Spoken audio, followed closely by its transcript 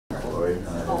All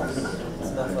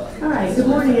right, good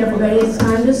morning, everybody. It's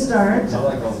time to start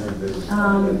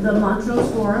the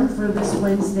Montrose Forum for this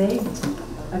Wednesday.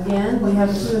 Again, we have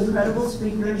two incredible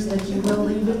speakers that you will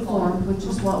leave informed, which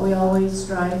is what we always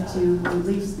strive to,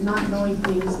 leave not knowing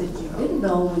things that you didn't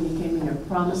know when you came in here.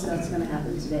 Promise that's going to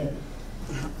happen today.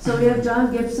 So we have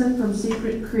John Gibson from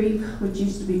Secret Creek, which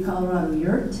used to be Colorado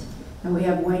Yurts, and we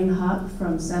have Wayne Hawk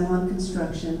from San Juan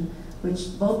Construction,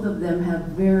 which both of them have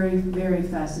very, very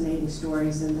fascinating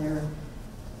stories, and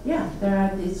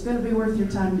it's going to be worth your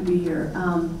time to be here.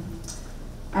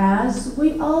 As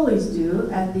we always do,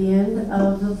 at the end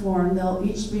of the forum,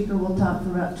 each speaker will talk for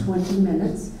about 20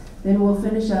 minutes. Then we'll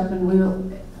finish up, and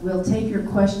we'll take your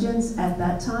questions at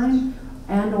that time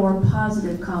and/or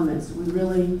positive comments. We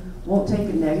really won't take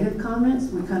a negative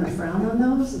comments. We kind of frown on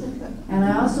those. And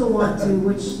I also want to,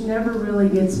 which never really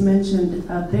gets mentioned,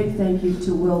 a big thank you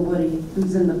to Will Woody,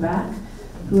 who's in the back,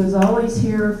 who is always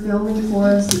here filming for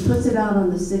us. He puts it out on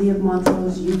the City of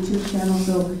Montrose YouTube channel,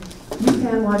 so you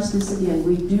can watch this again.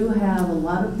 We do have a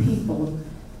lot of people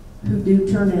who do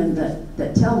turn in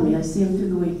that tell me, I see them through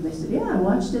the week, and they said, yeah, I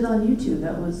watched it on YouTube.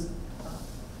 That was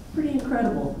pretty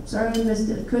incredible. Sorry I missed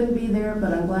it. Couldn't be there,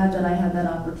 but I'm glad that I had that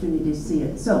opportunity to see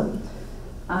it. So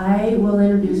I will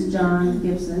introduce John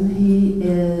Gibson.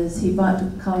 He bought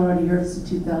Colorado Yurts in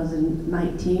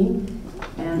 2019.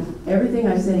 And everything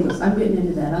I said, he goes, I'm getting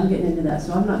into that,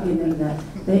 so I'm not getting into that.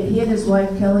 He and his wife,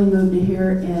 Kelly, moved to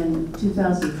here in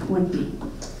 2020.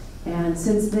 And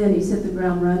since then, he's hit the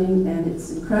ground running, and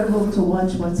it's incredible to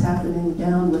watch what's happening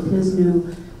down with his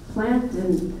new plant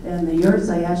and the yurts.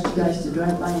 I asked you guys to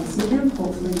drive by and see them.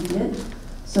 Hopefully you did.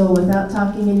 So without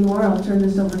talking anymore, I'll turn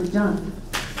this over to John.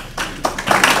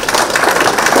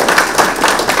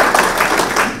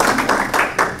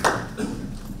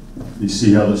 You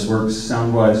see how this works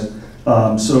sound-wise.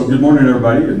 So good morning,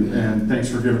 everybody, and thanks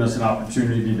for giving us an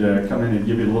opportunity to come in and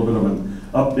give you a little bit of an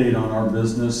update on our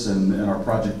business and our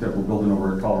project that we're building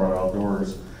over at Colorado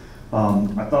Outdoors.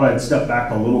 I thought I'd step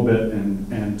back a little bit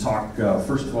and talk,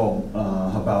 first of all,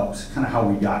 about kind of how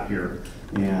we got here.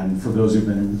 And for those who've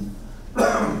been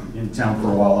in town for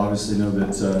a while, obviously know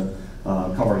that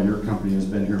Colorado Yurt Company has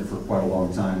been here for quite a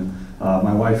long time.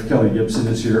 My wife, Kelly Gibson,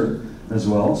 is here as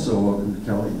well, so welcome to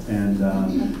Kelly. And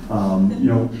you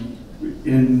know,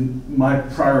 in my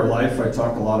prior life, I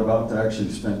talk a lot about, I actually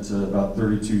spent about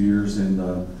 32 years in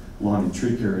the lawn and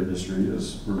tree care industry,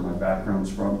 is where my background's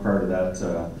from. Prior to that,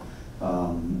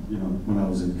 you know, when I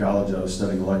was in college, I was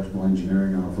studying electrical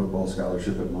engineering on a football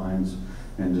scholarship at Mines,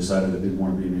 and decided I didn't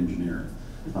want to be an engineer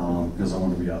because I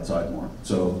wanted to be outside more.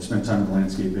 So spent time in the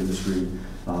landscape industry,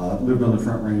 lived on the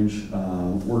Front Range,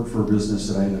 worked for a business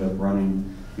that I ended up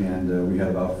running. And we had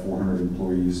about 400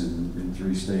 employees in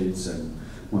 3 states. And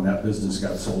when that business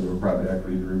got sold to a private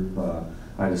equity group,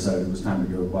 I decided it was time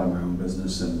to go buy my own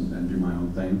business and do my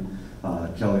own thing.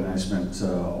 Kelly and I spent a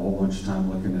whole bunch of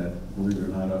time looking at, believe it or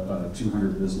not,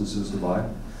 200 businesses to buy,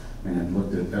 and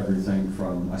looked at everything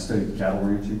from, I studied cattle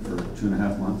ranching for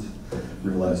 2.5 months.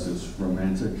 Realized it was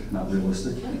romantic, not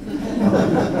realistic.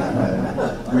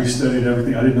 We studied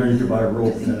everything. I didn't know you could buy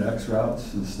rural FedEx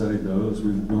routes, and studied those.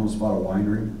 We almost bought a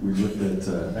winery. We looked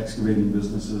at excavating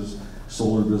businesses,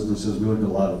 solar businesses. We looked at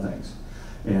a lot of things.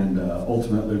 And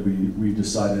ultimately, we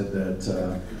decided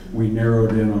that we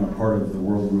narrowed in on a part of the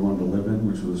world we wanted to live in,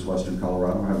 which was Western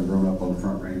Colorado. Having grown up on the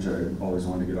Front Range, I always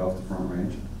wanted to get off the Front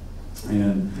Range.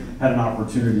 And had an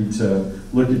opportunity to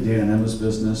look at Dan and Emma's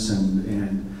business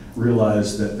and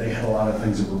realized that they had a lot of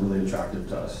things that were really attractive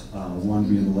to us. One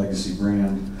being the legacy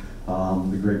brand,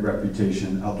 the great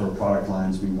reputation, outdoor product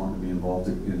lines, we wanted to be involved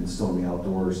in still in the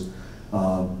outdoors.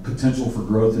 Potential for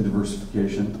growth and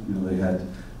diversification. You know, they had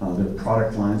their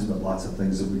product lines, but lots of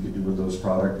things that we could do with those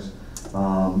products.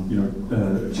 You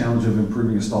know, a challenge of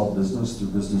improving a stalled business,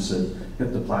 through business that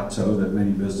hit the plateau that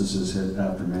many businesses hit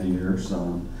after many years.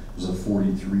 It was a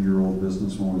 43-year-old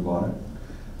business when we bought it.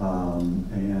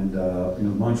 You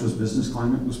know, Montrose business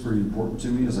climate was pretty important to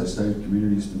me as I studied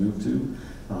communities to move to.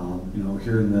 You know,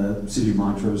 here in the city of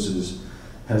Montrose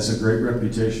has a great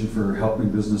reputation for helping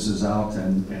businesses out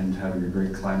and having a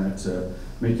great climate to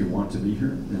make you want to be here.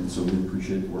 And so we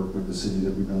appreciate the work with the city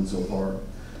that we've done so far.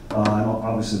 And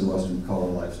obviously the Western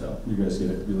Colorado lifestyle. You guys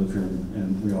get it, you live here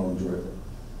and we all enjoy it.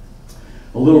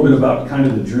 A little bit about kind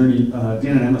of the journey.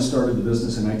 Dan and Emma started the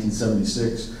business in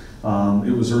 1976.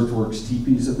 It was Earthworks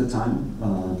teepees at the time.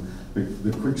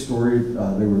 The quick story,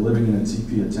 they were living in a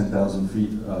teepee at 10,000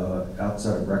 feet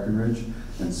outside of Breckenridge,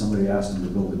 and somebody asked them to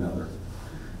build another.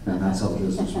 And that's how the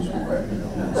business was born.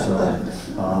 And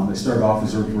so they started off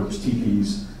as Earthworks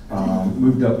teepees,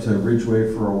 moved up to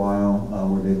Ridgeway for a while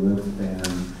where they lived,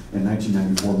 In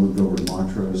 1994, moved over to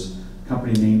Montrose.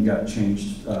 Company name got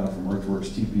changed from Earthworks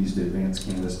Teepees to Advanced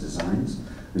Canvas Designs.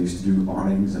 They used to do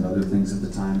awnings and other things at the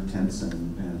time, tents,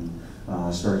 and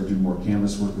started doing more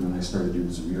canvas work, and then I started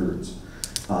doing some yurts.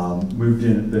 Moved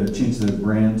in, changed the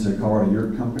brand to Colorado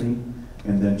Yurt Company,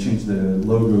 and then changed the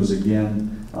logos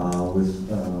again with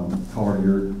Colorado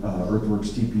Yurt,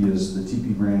 Earthworks Teepee is the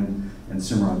teepee brand, and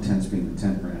Cimarron Tents being the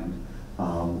tent brand.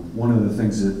 One of the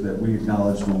things that we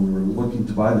acknowledged when we were looking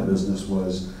to buy the business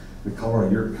was the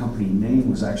Colorado Yurt Company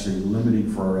name was actually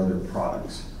limiting for our other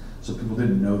products. So people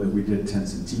didn't know that we did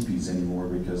tents and teepees anymore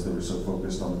because they were so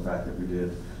focused on the fact that we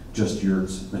did just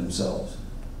yurts themselves.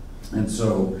 And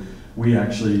so we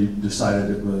actually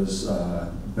decided it was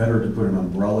better to put an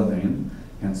umbrella name,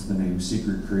 hence the name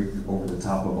Secret Creek, over the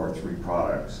top of our 3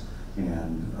 products.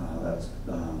 And that's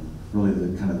really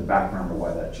the kind of the background of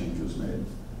why that change was made.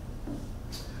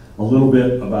 A little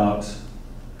bit about,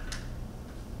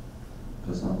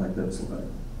 does not like that slide.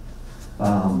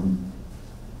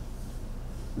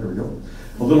 There we go.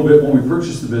 A little bit when we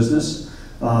purchased the business,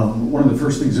 one of the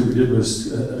first things that we did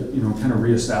was, kind of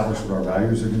reestablish what our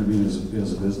values are going to be as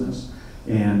a business.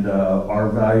 And our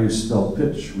values spell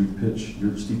pitch. We pitch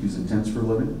yurts, teepees, and tents for a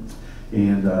living.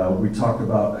 And we talk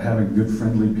about having good,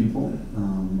 friendly people.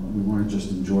 We want to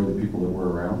just enjoy the people that we're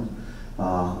around.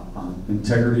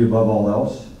 Integrity above all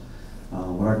else.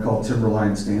 What I call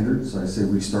timberline standards. I say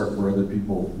we start where other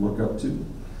people look up to.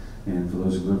 And for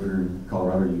those who live here in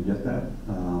Colorado, you get that.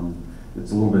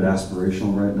 It's a little bit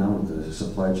aspirational right now with the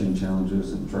supply chain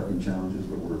challenges and trucking challenges,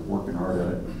 but we're working hard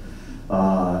at it.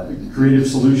 Creative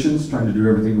solutions, trying to do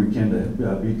everything we can to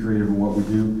be creative in what we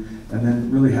do. And then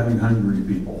really having hungry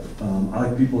people. I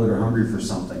like people that are hungry for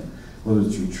something, whether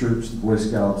it's your church, the Boy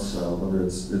Scouts, whether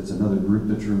it's another group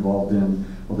that you're involved in,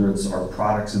 whether it's our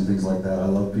products and things like that. I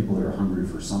love people that are hungry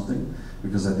for something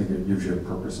because I think it gives you a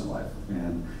purpose in life.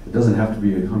 And it doesn't have to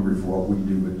be hungry for what we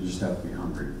do, but you just have to be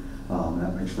hungry. And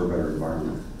that makes for a better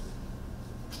environment.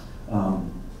 A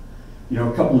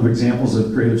couple of examples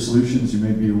of creative solutions you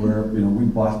may be aware of. We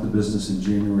bought the business in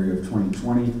January of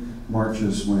 2020. March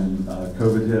is when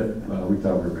COVID hit. We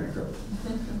thought we were bankrupt.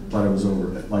 Thought it was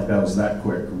over. Like that was that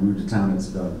quick. We moved to town, it's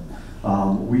done.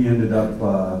 We ended up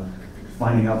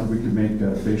finding out that we could make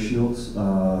face shields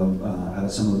out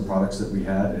of some of the products that we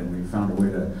had, and we found a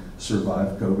way to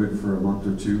survive COVID for a month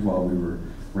or 2 while we were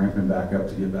ramping back up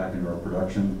to get back into our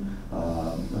production.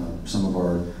 Some of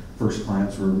our first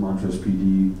clients were Montrose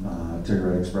PD,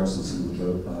 Telluride Express, and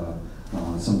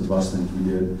some of the bus things we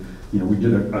did. We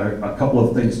did a couple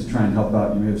of things to try and help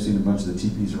out. You may have seen a bunch of the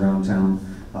teepees around town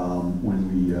when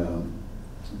we.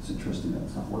 It's interesting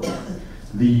that's not working.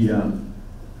 The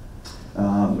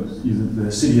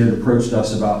city had approached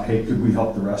us about, hey, could we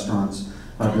help the restaurants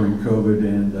during COVID,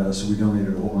 and so we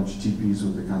donated a whole bunch of teepees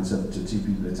with the concept to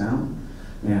teepee the town,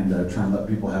 and try and let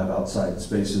people have outside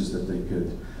spaces that they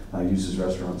could use as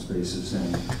restaurant spaces.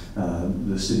 And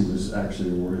the city was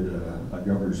actually awarded a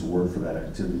governor's award for that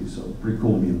activity, so pretty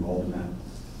cool to be involved in that.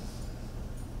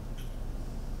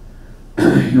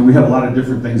 We have a lot of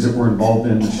different things that we're involved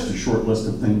in. It's just a short list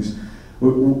of things.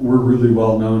 We're really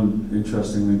well known,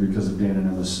 interestingly, because of Dan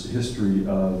and Emma's history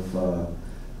of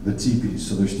the teepees.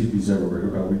 So there's teepees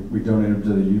everywhere. We donate them to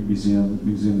the Ute Museum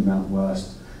of Mountain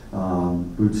West,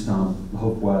 Boot Stomp,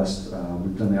 Hope West.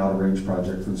 We've done the Outer Range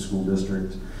project for the school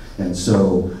district. And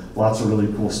so lots of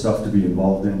really cool stuff to be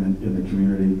involved in the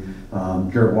community.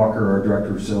 Garrett Walker, our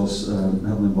director of sales,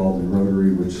 heavily involved in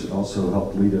Rotary, which also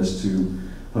helped lead us to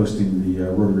hosting the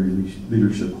Rotary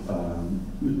Leadership,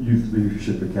 Youth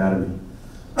Leadership Academy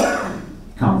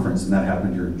conference, and that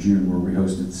happened here in June, where we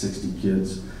hosted 60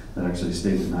 kids that actually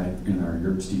stayed the night in our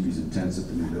yurts, teepees, and tents at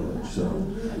the new village. So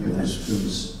it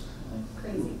was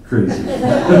crazy.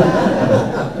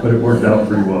 But it worked out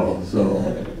pretty well. So,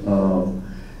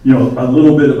 a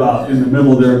little bit about in the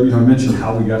middle there, I mentioned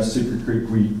how we got Secret Creek.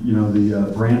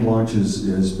 The brand launch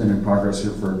has been in progress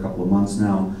here for a couple of months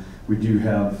now. We do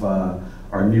have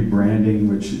our new branding,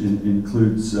 which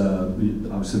includes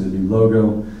obviously the new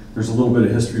logo. There's a little bit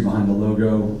of history behind the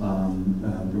logo.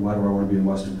 Why do I want to be in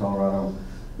Western Colorado?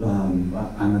 I'm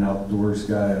an outdoors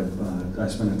guy. I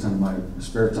spend a ton of my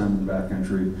spare time in the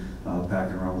backcountry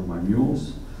packing around with my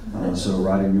mules. So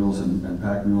riding mules and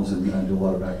pack mules, and I do a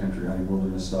lot of backcountry hunting,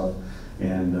 wilderness stuff.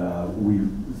 And we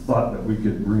thought that we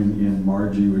could bring in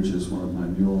Margie, which is one of my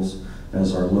mules,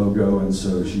 as our logo. And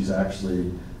so she's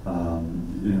actually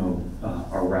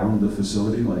around the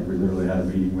facility. Like, we literally had a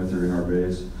meeting with her in our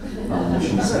base.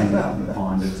 She's hanging out in the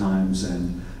pond at times,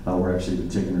 and we're actually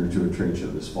taking her to a trade show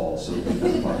this fall, so it'll be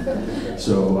kind of fun.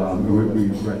 So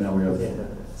right now we have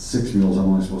 6 mules. I'm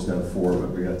only supposed to have 4, but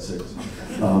we got 6.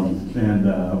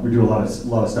 And we do a lot of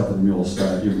stuff with the mules,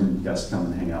 even when guests come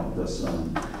and hang out with us.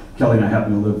 Kelly and I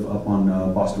happen to live up on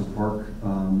Bostwick Park.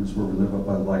 Is where we live, up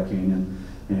by the Black Canyon.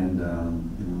 And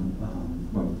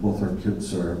both our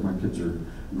kids are, my kids are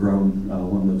grown.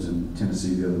 One lives in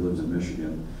Tennessee, the other lives in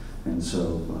Michigan. And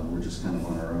so we're just kind of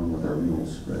on our own with our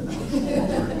mules right now.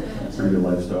 It's a pretty good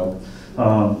lifestyle.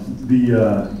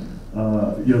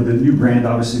 The new brand,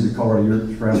 obviously the Colorado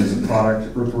Yurts brand is a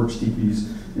product, Earthworks teepees,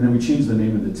 and then we changed the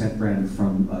name of the tent brand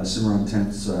from Cimarron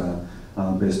Tents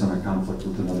based on a conflict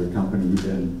with another company,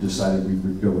 and decided we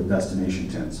would go with Destination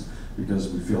Tents because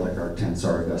we feel like our tents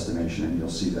are a destination, and you'll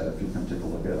see that if you come take a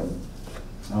look at them.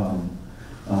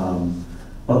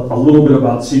 A little bit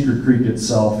about Secret Creek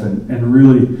itself, and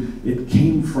really it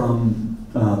came from,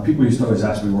 people used to always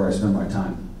ask me where I spend my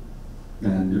time.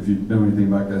 And if you know anything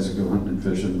about guys that go hunting and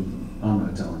fishing, I'm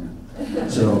not telling you.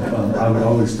 So I would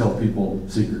always tell people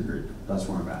Secret Creek, that's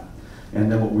where I'm at.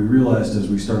 And then what we realized as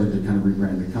we started to kind of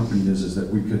rebrand the company is that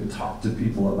we could talk to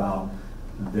people about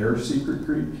their Secret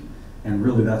Creek. And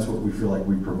really that's what we feel like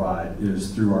we provide,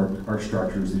 is through our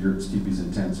structures, the yurts, teepees,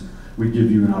 and tents. We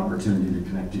give you an opportunity to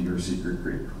connect to your Secret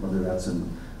Creek, whether that's in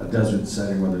a desert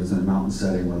setting, whether it's in a mountain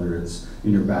setting, whether it's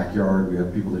in your backyard. We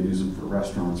have people that use them for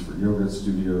restaurants, for yoga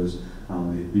studios.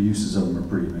 The uses of them are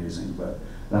pretty amazing, but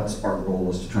that's our goal,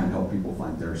 is to try and help people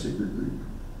find their Secret Creek.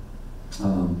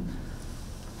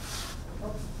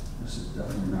 This is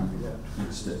definitely not going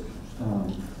to stick. A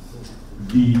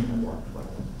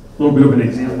little bit of an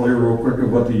example here real quick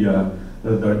of what the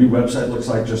new website looks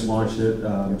like. Just launched it,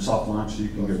 soft launch, so you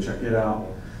can go check it out.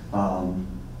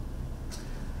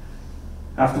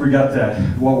 After we got that,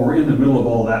 while we're in the middle of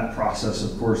all that process,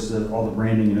 of course, all the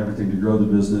branding and everything to grow the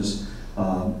business,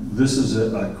 this is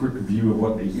a quick view of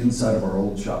what the inside of our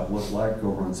old shop looked like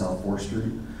over on South 4th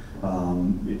Street.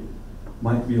 It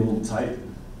might be a little tight.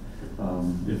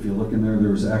 If you look in there,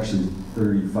 there was actually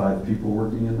 35 people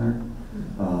working in there.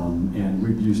 And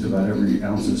we've used about every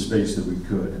ounce of space that we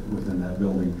could within that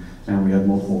building. And we had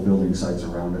multiple building sites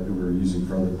around it that we were using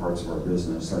for other parts of our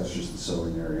business. That's just the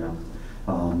sewing area.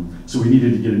 So we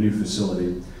needed to get a new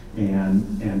facility.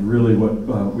 And really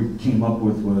what we came up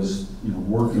with was,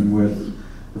 working with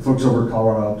the folks over at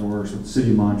Colorado Outdoors, with the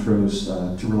City of Montrose.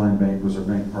 Timberline Bank was our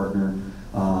bank partner.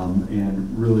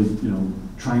 And really,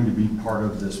 trying to be part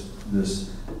of this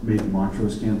Made in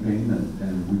Montrose campaign,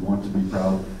 and we want to be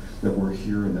proud that we're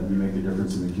here and that we make a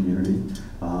difference in the community.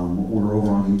 We're over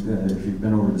on, if you've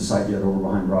been over to the site yet, over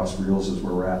behind Ross Reels is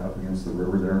where we're at, up against the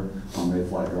river there on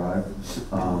Mayfly Drive.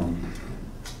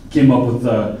 Came up with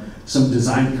some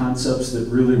design concepts that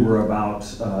really were about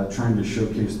trying to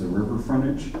showcase the river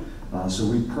frontage. So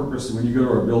we purposed, when you go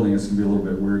to our building, it's gonna be a little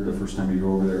bit weird the first time you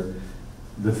go over there.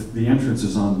 The entrance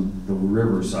is on the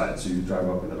river side, so you drive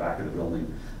up in the back of the building.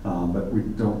 But we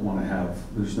don't want to have,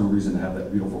 there's no reason to have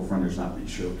that beautiful frontage not be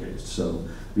showcased. So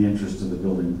the entrance to the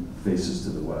building faces to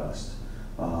the west.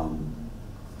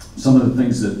 Some of the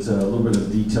things that, a little bit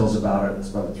of details about it, it's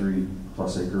about a 3+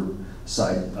 acre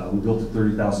site. We built a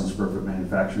 30,000 square foot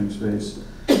manufacturing space.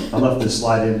 I left this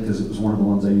slide in because it was one of the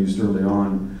ones I used early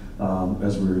on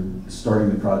as we were starting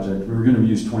the project. We were going to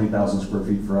use 20,000 square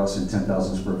feet for us and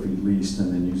 10,000 square feet leased,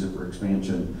 and then use it for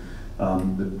expansion.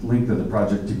 The length of the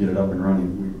project to get it up and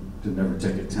running, we did never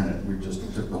take a tenant, we just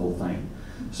took the whole thing.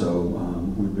 So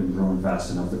we've been growing fast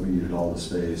enough that we needed all the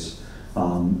space.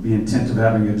 The intent of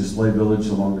having a display village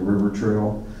along the river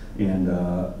trail, and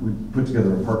we put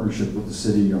together a partnership with the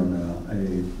city on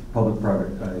a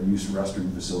public-private use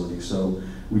restroom facility. So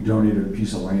we donated a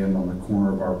piece of land on the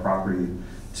corner of our property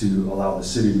to allow the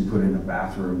city to put in a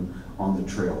bathroom on the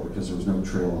trail, because there was no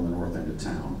trail on the north end of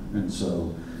town. And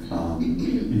so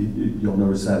you'll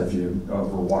notice that if you were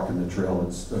walking the trail.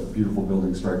 It's a beautiful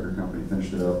building. Stryker Company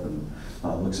finished it up, and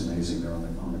looks amazing there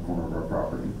on the corner of our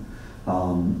property.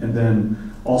 And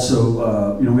then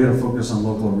also, we had a focus on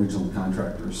local and regional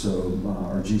contractors. So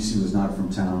our GC was not from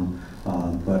town,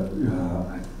 but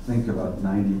I think about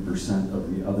 90% of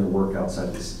the other work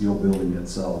outside the steel building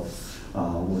itself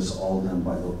was all done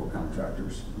by local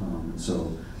contractors.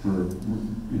 So we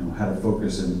had a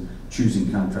focus in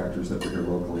choosing contractors that were here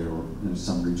locally or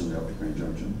some regionally up to Grand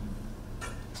Junction.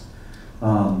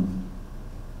 A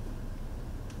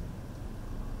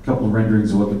couple of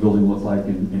renderings of what the building looked like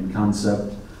in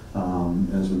concept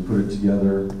as we put it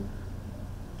together.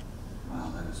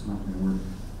 Wow, that is not going to work.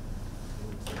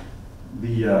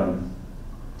 The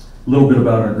little bit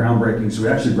about our groundbreaking. So we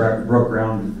actually broke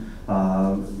ground.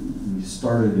 We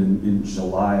started in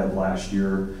July of last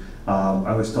year.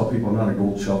 I always tell people I'm not a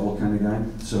gold shovel kind of guy,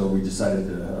 so we decided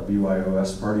that a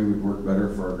BYOS party would work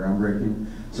better for our groundbreaking,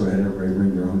 so we had everybody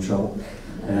bring their own shovel.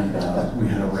 And we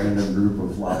had a random group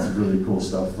of lots of really cool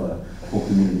stuff. Whole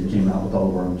community came out with all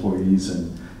of our employees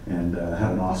and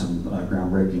had an awesome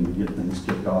groundbreaking to get things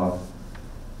kicked off.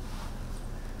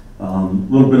 A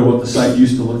little bit of what the site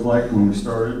used to look like when we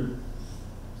started.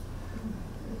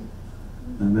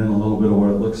 And then a little bit of what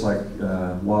it looks like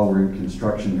while we're in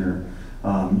construction here.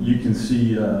 You can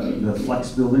see the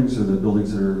flex buildings, or the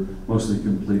buildings that are mostly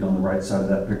complete on the right side of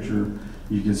that picture.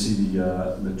 You can see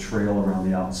the trail around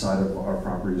the outside of our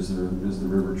property is the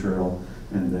river trail,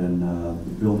 and then the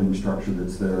building structure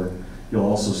that's there. You'll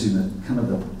also see that kind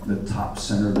of the top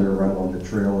center there right along the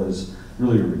trail is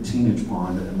really a retainage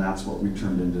pond, and that's what we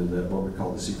turned into what we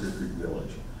call the Secret Creek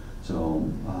Village. So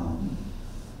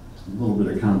a little bit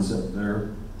of concept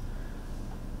there.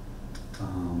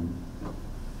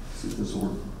 See if this will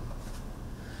work.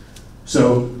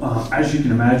 So as you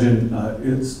can imagine,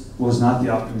 it was not the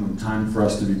optimum time for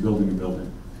us to be building a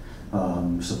building.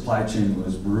 Supply chain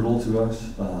was brutal to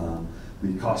us.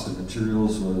 The cost of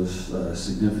materials was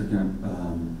significant.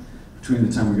 Between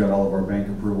the time we got all of our bank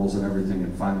approvals and everything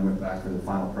and finally went back for the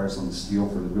final price on the steel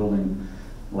for the building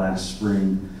last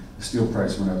spring, the steel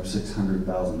price went up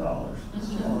 $600,000.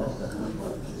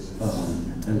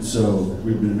 And so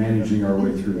we've been managing our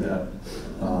way through that,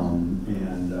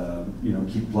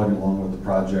 keep plugging along with the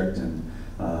project. And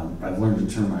I've learned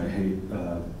a term I hate,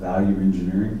 value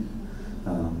engineering.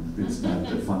 It's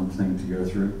not a fun thing to go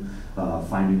through.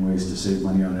 Finding ways to save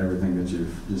money on everything that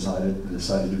you've decided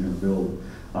you're going to build.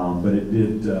 But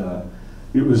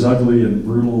it was ugly and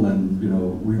brutal, and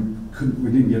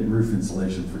we didn't get roof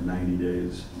insulation for 90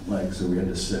 days. So we had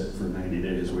to sit for 90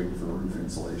 days waiting for roof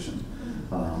insulation.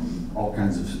 All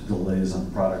kinds of delays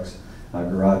on products.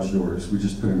 Garage doors, we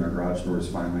just put in our garage doors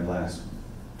finally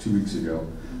 2 weeks ago.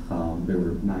 They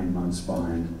were 9 months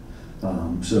behind.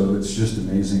 So it's just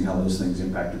amazing how those things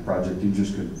impact your project. You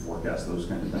just couldn't forecast those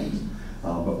kind of things.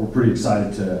 But we're pretty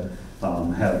excited to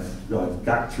have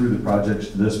got through the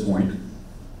project to this point.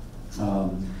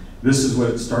 This is what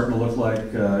it's starting to look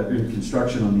like in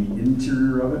construction on the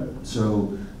interior of it.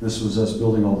 So this was us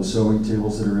building all the sewing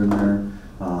tables that are in there.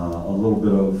 A little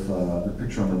bit of the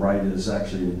picture on the right is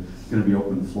actually going to be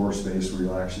open floor space where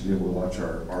you'll actually be able to watch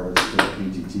our artists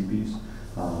painting teepees.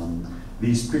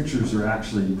 These pictures are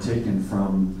actually taken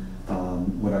from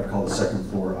what I call the second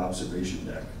floor observation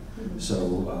deck.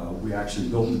 So we actually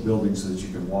built the building so that you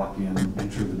can walk in,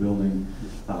 enter the building,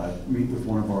 meet with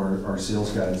one of our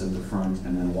sales guides at the front,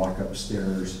 and then walk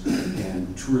upstairs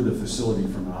and tour the facility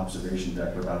from an observation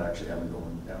deck without actually having to go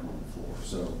down on the floor.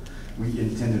 So we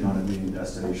intended on it being a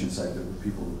destination site that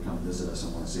people would come visit us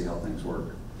and want to see how things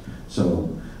work.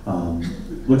 So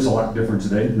it looks a lot different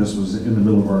today. This was in the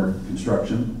middle of our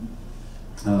construction.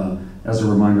 As a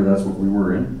reminder, that's what we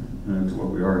were in, and it's what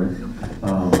we are in.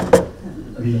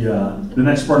 The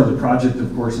next part of the project,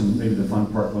 of course, and maybe the fun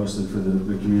part mostly for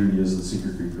the community, is the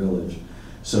Secret Creek Village.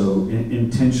 So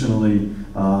intentionally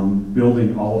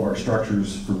building all of our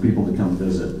structures for people to come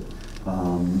visit.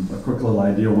 A quick little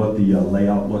idea of what the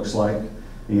layout looks like,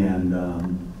 and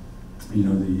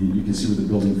you can see where the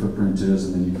building footprint is,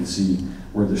 and then you can see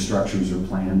where the structures are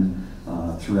planned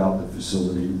throughout the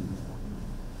facility.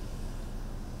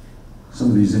 Some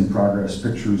of these in progress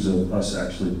pictures of us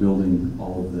actually building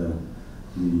all of the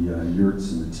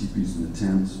yurts and the teepees and the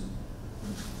tents.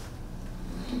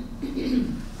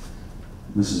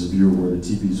 This is a view of where the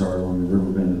teepees are along the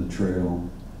river bend of the trail.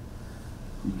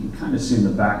 You can kind of see in the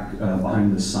back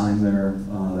behind the sign there,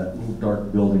 that little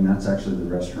dark building, that's actually the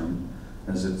restroom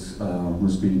as it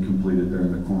was being completed there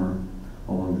in the corner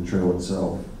along the trail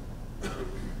itself.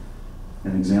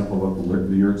 An example of what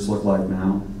the yurts look like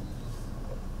now.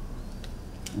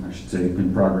 And I should say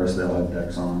in progress, they'll have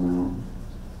decks on now.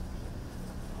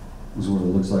 This is what it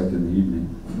looks like in the evening.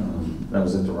 That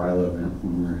was at the Ryla event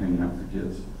when we were hanging out with the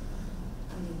kids.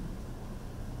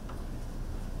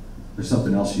 There's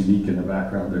something else unique in the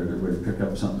background there that would pick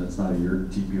up something that's not a yurt,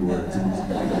 teepee, or a tent.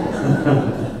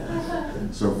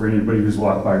 So for anybody who's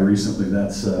walked by recently,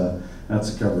 that's a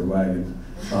covered wagon.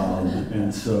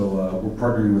 And so we're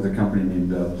partnering with a company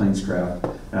named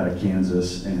Planescraft out of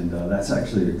Kansas, and that's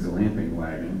actually a glamping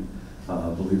wagon.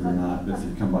 Believe it or not, if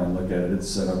you come by and look at it, it's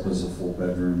set up as a full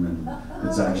bedroom, and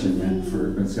it's actually meant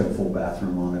for, it's got a full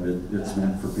bathroom on it. It's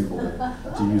meant for people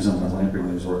to use on a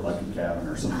glamping resort like a cabin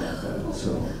or something like that.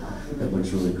 So it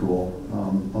looks really cool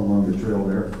along the trail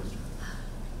there.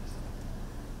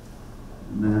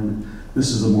 And then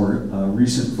this is a more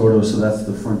recent photo, so that's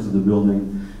the front of the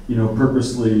building.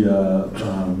 purposely,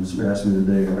 somebody asked me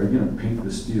today, are you going to paint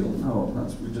the steel? No,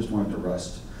 we just want it to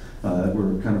rust.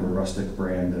 We're kind of a rustic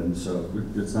brand, and so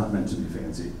it's not meant to be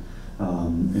fancy.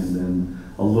 And then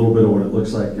a little bit of what it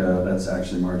looks like, that's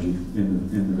actually Margie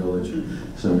in the village.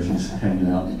 So she's hanging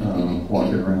out,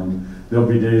 walking around. There'll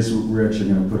be days we're actually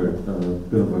going to put a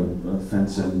bit of a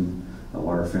fence in, a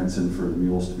wire fence in for the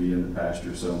mules to be in the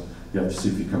pasture. So you have to see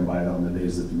if you come by it on the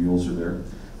days that the mules are there,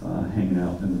 hanging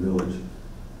out in the village.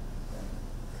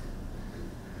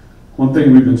 One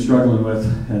thing we've been struggling with,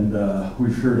 and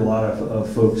we've heard a lot of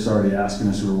folks already asking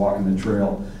us who are walking the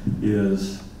trail,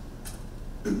 is,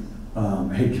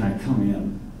 hey, can I come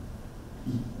in?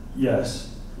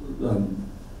 Yes,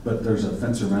 but there's a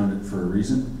fence around it for a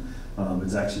reason.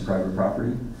 It's actually private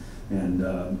property,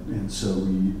 and so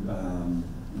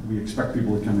we expect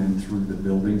people to come in through the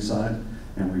building side,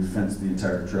 and we fenced the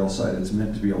entire trail side. It's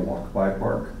meant to be a walk-by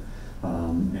park,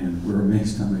 and we're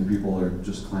amazed how many people are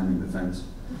just climbing the fence.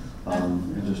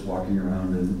 And just walking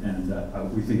around,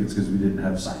 and we think it's because we didn't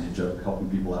have signage up helping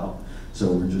people out.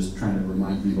 So we're just trying to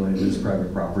remind people it is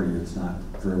private property. It's not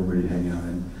for everybody to hang out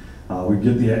in. We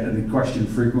get the question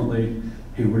frequently,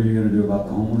 hey, what are you going to do about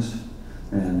the homeless?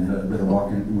 And that are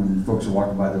walking, when folks are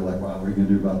walking by, they're like, wow, what are you going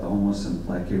to do about the homeless? And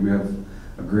like, hey, we have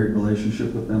a great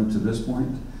relationship with them to this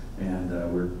point, and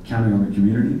we're counting on the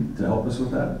community to help us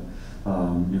with that.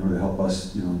 To help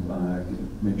us,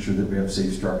 make sure that we have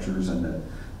safe structures, and that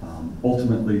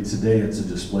ultimately today it's a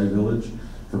display village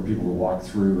for people to walk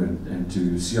through and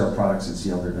to see our products and see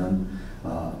how they're done.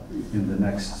 In the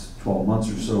next 12 months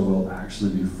or so, we'll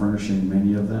actually be furnishing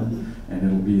many of them, and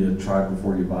it'll be a try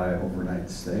before you buy overnight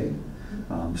stay.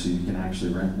 So you can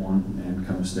actually rent one and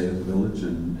come stay at the village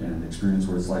and experience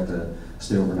what it's like to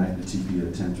stay overnight in a teepee,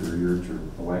 a tent, or a yurt, or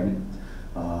a wagon.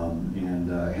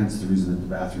 Hence the reason that the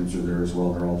bathrooms are there as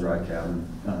well. They're all dry cabin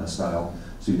style,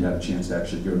 so you'd have a chance to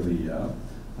actually go to the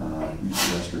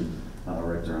use the restroom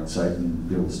right there on site and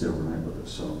be able to stay overnight with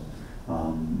us. So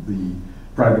the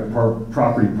private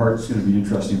property part is going to be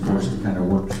interesting for us to kind of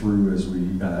work through as we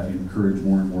encourage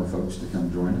more and more folks to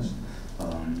come join us.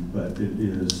 But it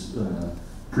is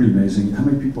pretty amazing. How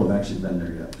many people have actually been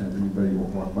there yet? Have anybody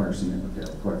walked by or seen it?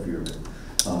 Okay, quite a few of it.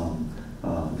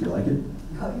 Do you like it?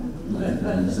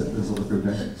 Does it look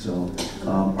okay? So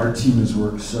our team has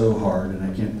worked so hard, and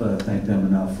I can't thank them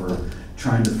enough for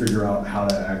trying to figure out how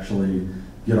to actually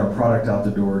get our product out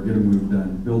the door, get a move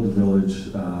done, build the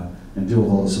village, and deal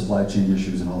with all the supply chain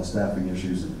issues and all the staffing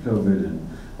issues and COVID and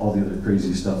all the other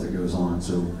crazy stuff that goes on.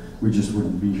 So we just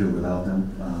wouldn't be here without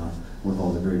them, with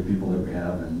all the great people that we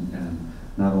have. And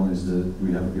not only do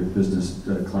we have a good business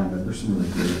climate, there's some really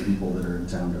great people that are in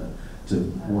town to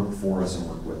work for us and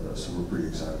work with us. So we're pretty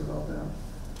excited about that.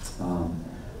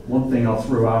 One thing I'll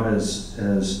throw out as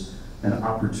an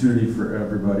opportunity for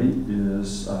everybody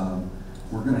is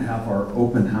we're going to have our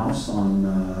open house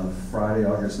on Friday,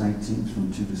 August 19th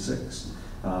from 2 to 6.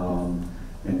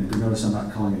 And you notice I'm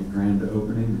not calling it grand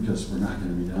opening because we're not going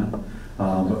to be done.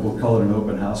 But we'll call it an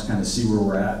open house, kind of see where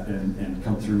we're at and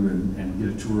come through and get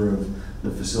a tour of the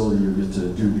facility. You'll get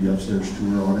to do the upstairs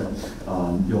tour on it.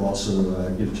 You'll also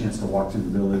get a chance to walk through the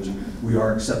village. We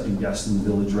are accepting guests in the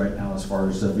village right now as far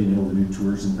as being able to do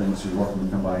tours and things, so you're welcome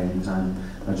to come by anytime.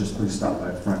 Just please stop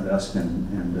by the front desk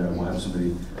and we'll have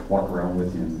somebody walk around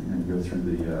with you and go through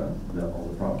all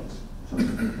the products. So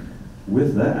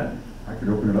with that, I could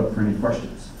open it up for any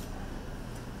questions.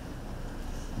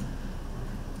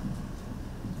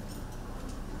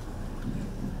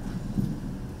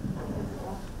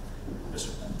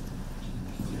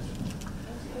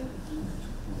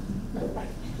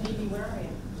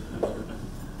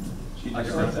 I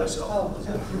can write that. So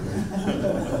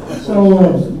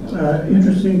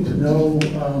interesting to know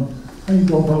how you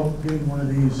go about getting one of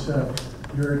these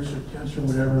yurts or tents or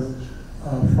whatever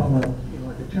from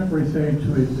like a temporary thing to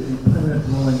a permanent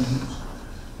dwelling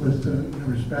with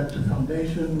respect to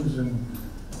foundations and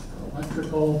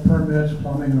electrical permits,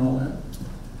 plumbing, and all that.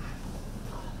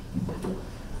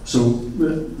 So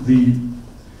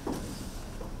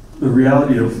the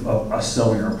reality of us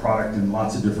selling our product in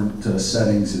lots of different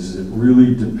settings is it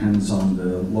really depends on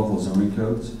the local zoning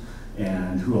codes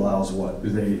and who allows what. Do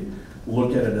they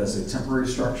look at it as a temporary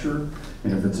structure?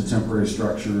 And if it's a temporary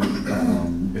structure,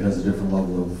 it has a different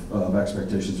level of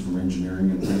expectations from engineering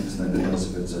and things than it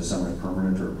does if it's a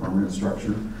semi-permanent or a permanent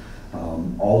structure.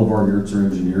 All of our yurts are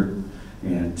engineered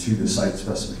and to the site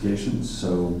specifications,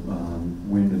 so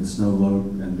wind and snow load,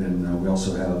 and then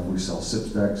we sell SIPS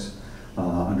decks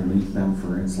underneath them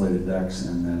for insulated decks,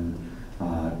 and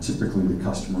then typically the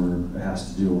customer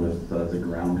has to deal with the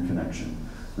ground connection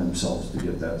themselves to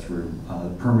get that through.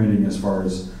 Permitting as far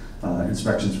as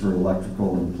Inspections for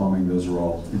electrical and plumbing, those are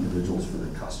all individuals for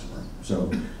the customer.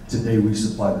 So today we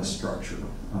supply the structure.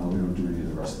 We don't do any of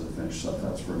the rest of the finished stuff.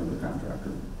 That's for another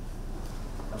contractor.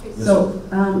 Okay, so,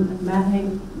 Matt,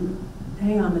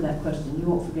 hang on to that question. You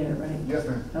won't forget it, right? Yes,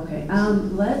 ma'am. Okay,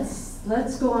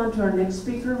 let's go on to our next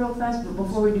speaker real fast, but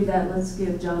before we do that, let's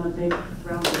give John a big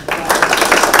round of applause.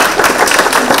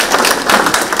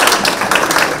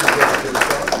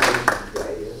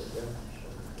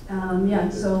 Yeah,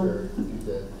 so,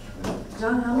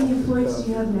 John, how many employees do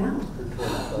you have now?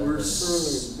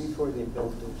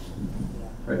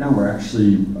 Right now we're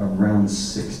actually around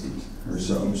 60 or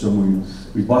so. So when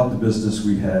we bought the business,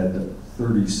 we had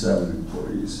 37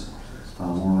 employees. We're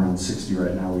around 60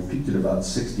 right now. We peaked at about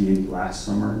 68 last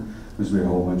summer because we had a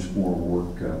whole bunch more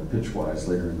work pitch-wise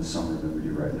later in the summer than we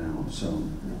do right now. So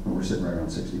we're sitting right around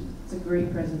 60. It's a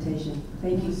great presentation.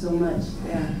 Thank you so much.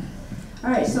 Yeah. All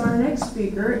right, so our next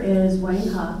speaker is Wayne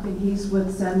Hawk, and he's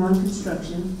with San Juan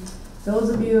Construction.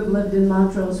 Those of you who have lived in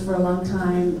Montrose for a long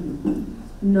time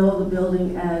know the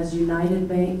building as United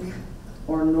Bank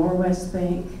or Norwest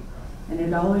Bank, and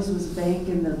it always was a bank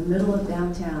in the middle of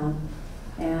downtown.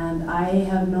 And I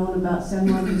have known about San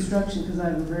Juan Construction because I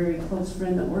have a very close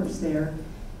friend that works there,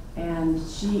 and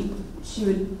she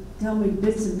would tell me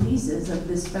bits and pieces of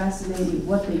this fascinating,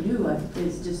 what they do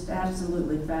is just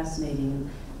absolutely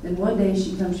fascinating. Then one day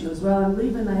she comes, she goes, well, I'm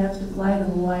leaving, I have to fly to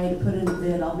Hawaii to put in a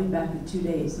bid, I'll be back in 2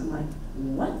 days. I'm like,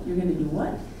 what? You're gonna do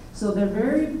what? So they're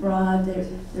very broad,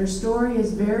 their story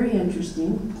is very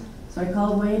interesting. So I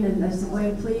called Wayne and I said,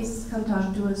 Wayne, please come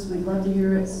talk to us, we'd love to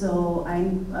hear it. So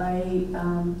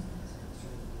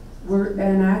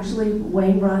actually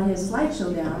Wayne brought his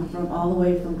slideshow down from all the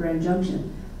way from Grand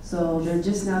Junction. So they're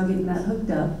just now getting that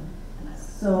hooked up.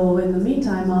 So in the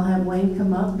meantime, I'll have Wayne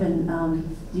come up and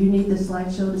do you need the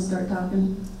slideshow to start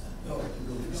talking?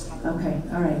 Okay,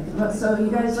 all right. Well, so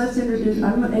you guys, let's introduce,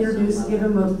 I'm going to introduce, give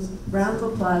him a round of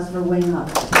applause for Wayne Hawk.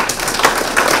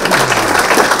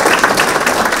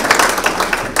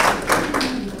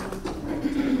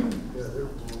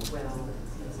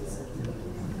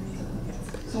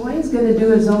 So Wayne's going to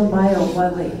do his own bio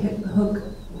while they hook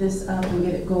this up and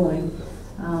get it going.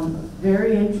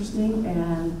 Very interesting,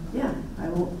 and yeah, I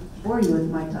won't bore you with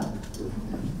my talk.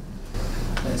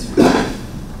 Thanks.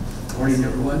 Good morning,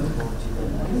 everyone.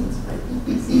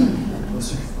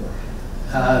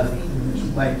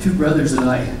 My two brothers and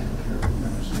I,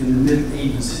 in the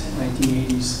mid-80s,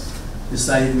 1980s,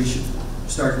 decided we should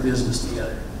start a business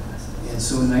together. And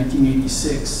so in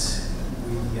 1986,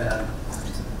 we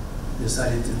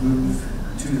decided to move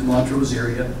to the Montrose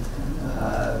area.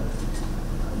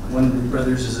 One of the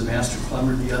brothers is a master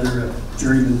plumber, the other a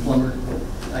journeyman plumber.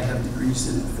 I have degrees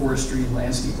in forestry and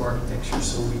landscape architecture,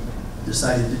 so we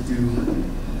decided to do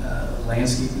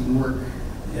landscaping work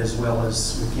as well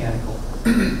as mechanical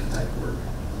type work.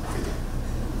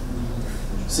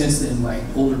 Since then, my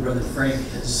older brother Frank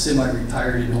has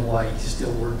semi-retired in Hawaii. He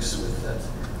still works with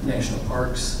National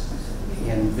Parks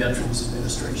and Veterans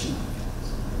Administration.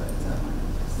 But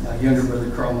my younger brother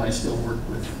Carl and I still work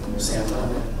with San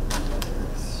Juan.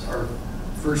 Our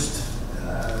first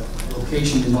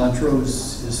location in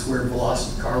Montrose is where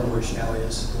Velocity Car Wash now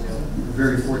is. We're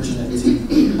very fortunate.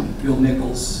 Bill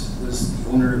Nichols was the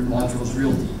owner of Montrose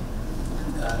Realty.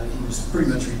 He was pretty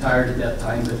much retired at that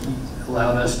time, but he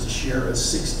allowed us to share a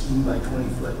 16 by 20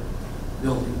 foot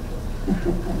building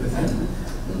with him.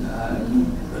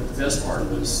 But the best part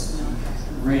was the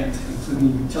rent,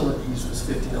 including utilities, was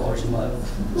 $50 a month.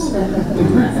 So we were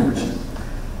very fortunate.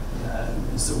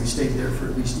 And so we stayed there for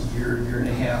at least a year and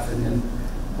a half, and then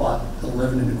bought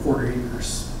 11 1/4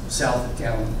 acres south of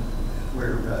town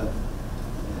where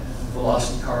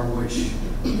Velocity Car Wash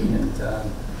and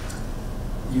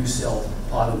U-Cell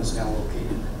Auto is now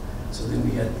located. So then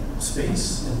we had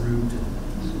space and room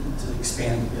to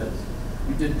expand a bit.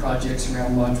 We did projects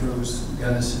around Montrose,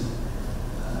 Gunnison.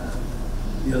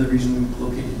 The other reason we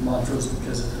located in Montrose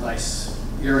because of the nice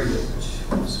area, which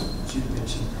was what you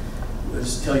mentioned,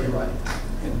 was Telluride.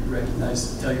 And we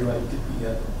recognized that Telluride could be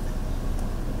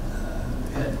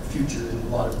had a future and a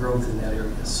lot of growth in that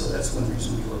area. So that's one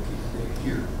reason we located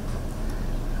here.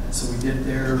 And so we did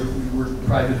there. We worked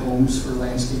private homes for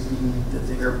landscaping. We did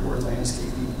the airport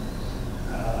landscaping,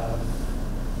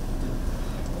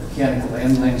 mechanical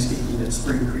and landscaping at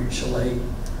Spring Creek Chalet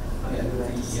and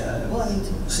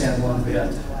the San Juan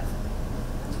Bend,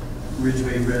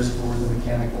 Ridgeway Reservoir, the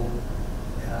mechanical,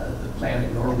 the plant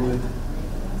at Norwood.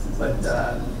 But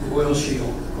the oil shale,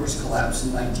 of course, collapsed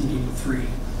in 1983.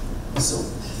 So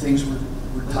things were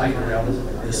tight around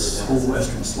this whole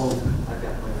western slope.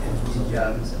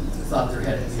 And we thought there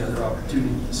had to be other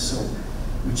opportunities. So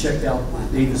We checked out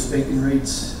the Davis-Bacon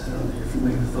rates. I don't know if you're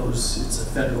familiar with those. It's a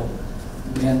federal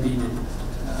mandated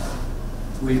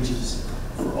wages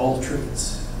for all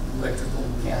trades, electrical,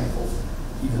 mechanical,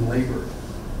 even labor.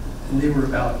 And they were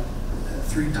about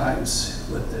 3 times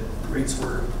what the rates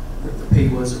were, what the pay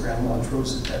was around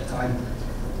Montrose at that time.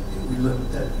 We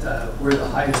looked at where the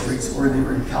highest rates were. They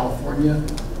were in California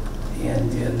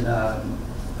and in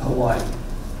Hawaii.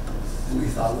 And we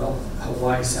thought, well,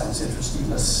 Hawaii sounds interesting.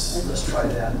 Let's try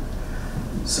that.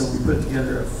 So we put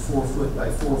together a 4 foot by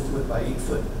 4 foot by 8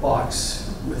 foot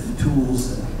box with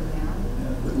tools and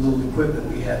with little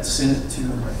equipment we had, sent it to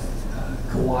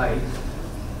Kauai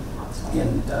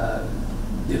and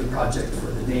did a project for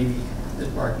the Navy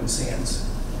at Barking Sands.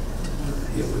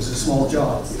 It was a small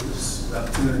job. It was about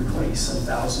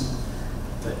 $220,000.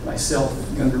 But myself,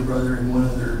 younger brother, and one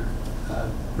other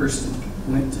person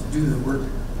went to do the work,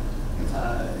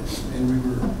 and we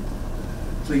were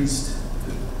pleased.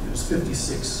 It was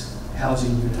 56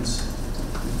 housing units.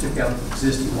 We took out the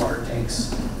existing water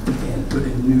tanks and put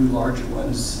in new, larger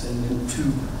ones, and then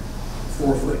 2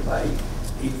 4 foot by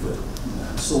 8 foot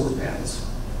solar panels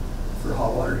for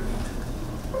hot water heat.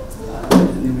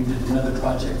 And then we did another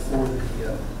project for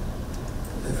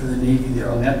the Navy there.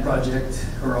 On that project,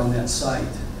 or on that site,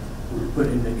 we were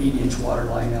putting an 8-inch water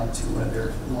line out to one of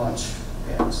their launch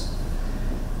pads.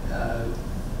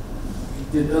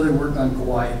 We did other work on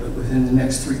Kauai, but within the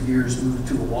next 3 years moved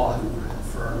to Oahu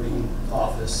for our main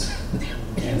office.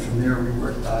 And from there we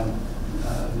worked on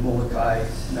Molokai,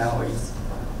 Maui,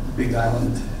 Big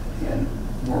Island, and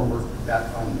more work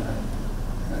back on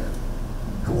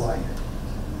Kauai.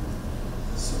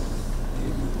 So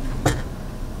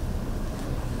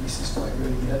this is quite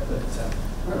ready yet, but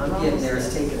I'm getting there.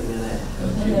 It's taking a minute.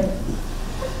 okay.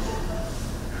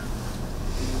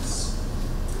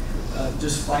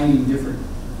 Just finding different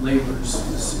laborers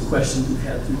is a question we've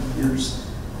had through the years.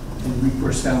 And we, of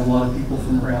course, found a lot of people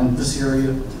from around this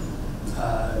area,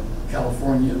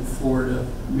 California, Florida,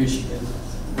 Michigan,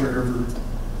 wherever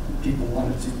people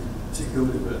wanted to go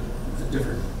to a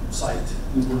different site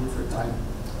and work for a time.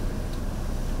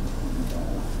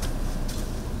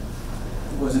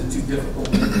 It wasn't too difficult.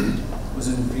 It was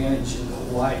an advantage in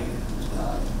Hawaii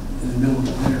in the middle of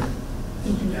the winter.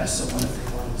 And you ask someone if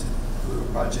they wanted to go to a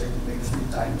project and make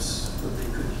 3 times what they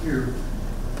could here.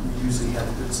 We usually have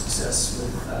good success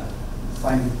with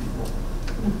finding people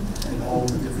in all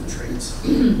the different trades.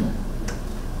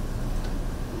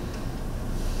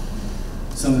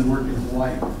 Some of the work in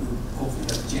Hawaii, we hopefully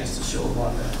have a chance to show them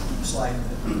on the slide.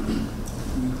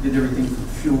 We did everything from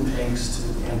fuel tanks to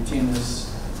antennas,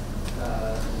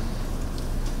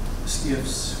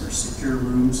 skiffs for secure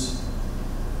rooms,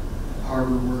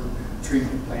 harbor work,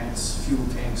 treatment plants, fuel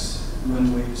tanks,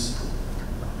 runways,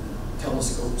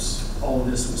 telescopes. All of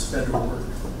this was federal work.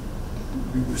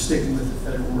 We were sticking with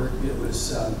the federal work. It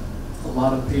was a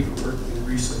lot of paperwork, and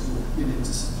recently we'll get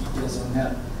into some details on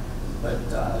that. But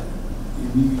you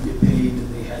knew you get paid, and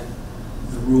they had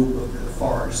the rule book, the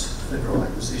FARs, Federal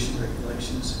Acquisition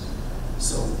Regulations.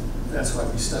 So that's why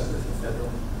we stuck with the federal.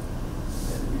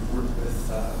 And we've worked with,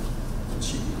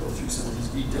 she can go through some of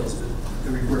these details, but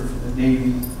we worked for the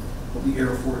Navy, the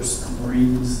Air Force, the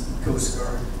Marines, the Coast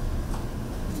Guard,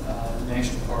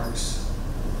 national parks,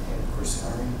 and of course the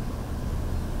Army.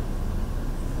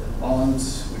 The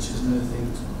bonds, which is another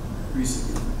thing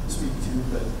recently to speak to,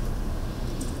 but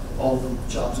all the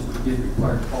jobs that we did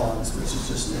required bonds, which is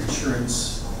just an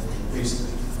insurance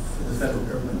basically for the federal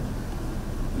government.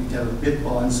 We'd have a bid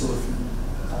bond, so if you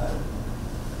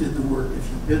did the work, if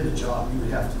you bid the job, you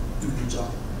would have to do the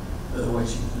job.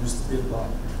 Otherwise, you'd lose the bid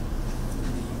bond.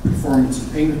 The performance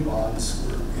and payment bonds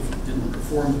were if you didn't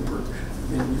perform the work,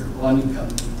 then your bonding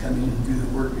company would come in and do the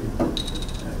work, and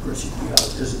of course you'd be out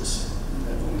of business. And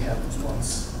that only happens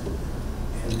once.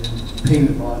 And then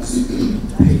payment bonds you need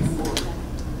to pay for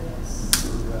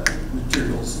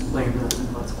materials and labor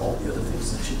and all the other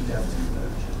things that you'd have to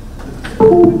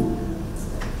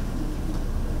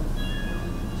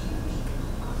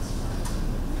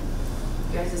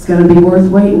It's going to be worth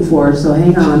waiting for, so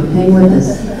hang on, hang with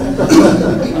us.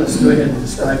 Let's go ahead and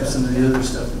describe some of the other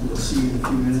stuff that we'll see in a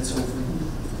few minutes, hopefully.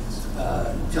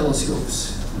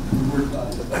 Telescopes. We worked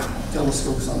on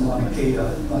telescopes on Mauna Kea,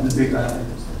 on the Big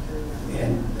Island,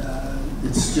 and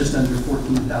it's just under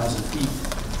 14,000 feet.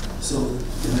 So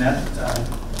in that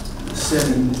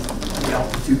setting, the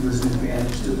altitude was an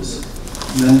advantage to us.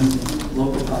 None of the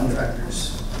local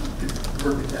contractors could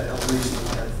work at that elevation. We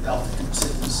had altitude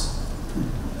sickness.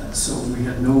 So we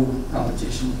had no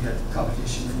competition. We had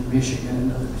competition from Michigan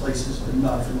and other places, but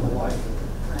not from Hawaii.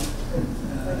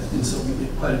 And so we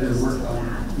did quite a bit of work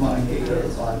on Montague,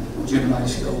 on Gemini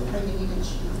scope,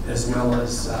 as well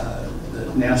as the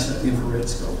NASA infrared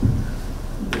scope.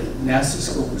 The NASA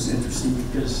scope was interesting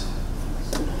because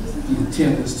the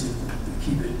intent was to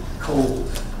keep it cold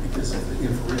because of the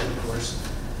infrared, of course.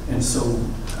 And so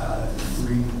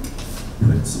we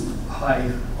put some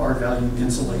high R-value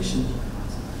insulation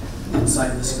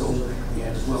inside the scope,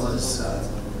 as well as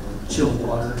chilled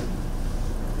water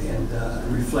and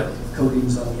reflective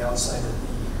coatings on the outside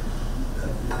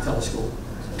of the telescope,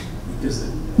 because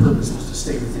the purpose was to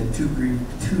stay within 2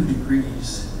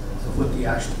 degrees of what the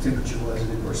actual temperature was.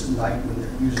 And of course, at night when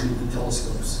they're using the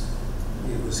telescopes,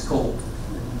 it was cold.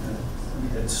 And,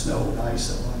 we had snow and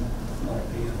ice up on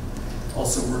Mauna.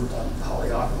 Also worked on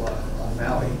Haleakala on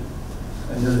Maui,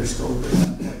 another scope, but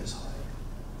not quite as high.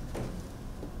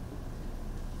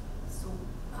 So,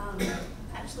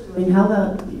 actually, I mean, how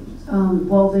about,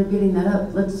 while they're getting that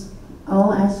up,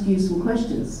 I'll ask you some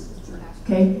questions,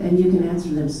 okay? And you can answer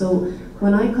them. So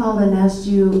when I called and asked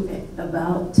you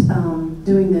about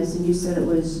doing this, and you said it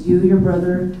was you, your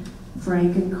brother,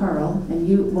 Frank, and Carl,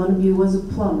 and one of you was a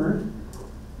plumber,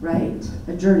 right?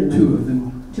 A journeyman.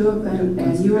 2 of them.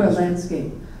 And you were a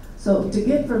landscape. So to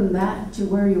get from that to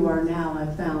where you are now, I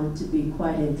found to be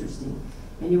quite interesting.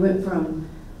 And you went from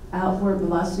out where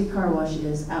Velocity Car Wash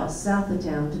is, out south of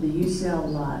town to the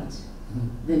UCL lot,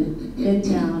 then in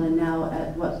town, and now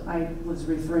at what I was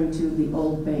referring to, the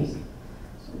old bank.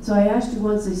 So I asked you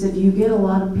once, I said, do you get a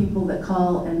lot of people that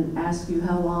call and ask you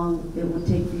how long it would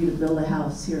take for you to build a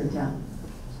house here in town?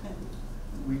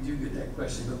 We do get that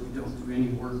question, but we don't do any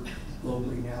work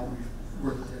locally now. We've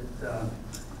worked at,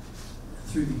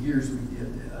 through the years we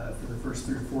did for the first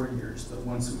 3 or 4 years, but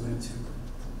once we went to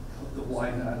the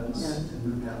Hawaiian Islands and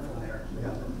moved out from there.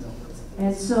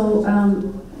 And so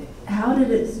how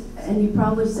did it, and you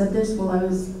probably said this while I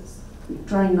was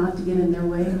trying not to get in their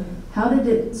way, how did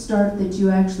it start that you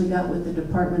actually got with the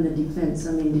Department of Defense?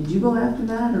 I mean, did you go after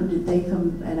that, or did they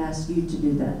come and ask you to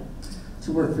do that,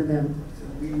 to work for them?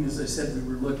 We, as I said, we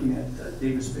were looking at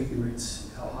Davis-Bacon rates,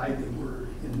 how high they were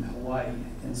in Hawaii,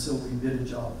 and so we did a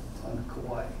job on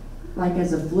Kauai. Like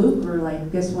as a fluke, or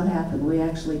like, guess what happened? We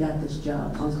actually got this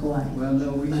job on Kauai. Well,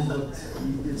 no, we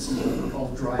did something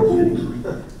called dry bidding.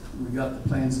 We got the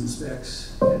plans and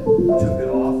specs and took it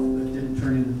off, but didn't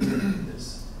turn in the bid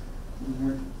because we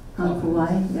weren't On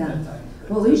Kauai, at yeah. that time.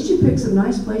 Well, at least you picked some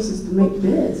nice places to make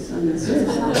bids. I mean,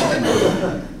 seriously.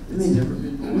 I mean,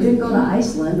 you didn't go to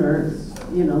Iceland or,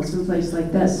 you know, someplace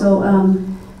like that. So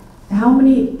how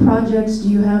many projects do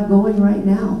you have going right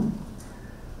now?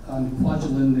 On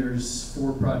Kwajalein, there's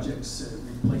 4 projects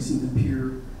replacing the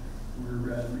pier.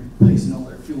 We're replacing all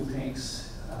our fuel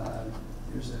tanks.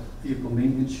 There's a vehicle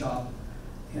maintenance shop,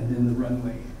 and then the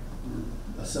runway.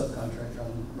 We're a subcontractor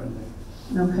on the runway.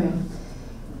 Okay.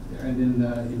 And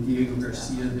then in Diego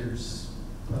Garcia, there's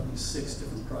probably 6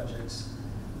 different projects.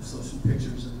 There's some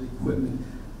pictures of the equipment.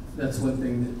 That's one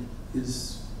thing that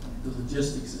is, the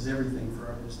logistics is everything for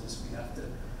our business. We have to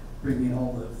bring in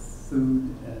all the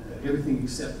food, everything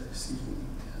except,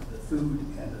 the food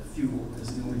and the fuel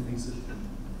is the only things that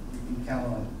we can count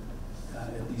on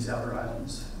at these outer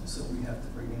islands. So we have to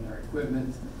bring in our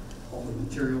equipment, all the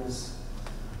materials,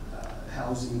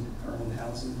 housing, our own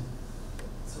housing.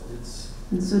 So it's.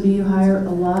 And so do you hire a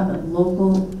lot of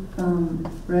local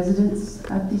residents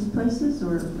at these places,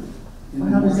 or In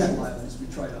the how does Marshall that? Islands, we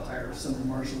try to hire some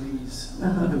Marshallese.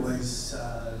 Uh-huh. Otherwise,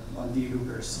 on Diego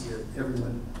Garcia,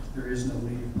 there is no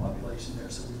native population there,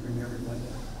 so we bring everyone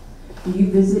in. Do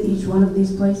you visit each one of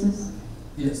these places?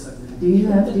 Yes, I do. Do you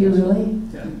really?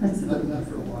 Yeah, That's not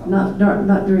for a while.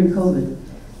 Not during COVID.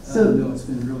 So no, it's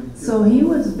been really good. So he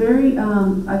was very,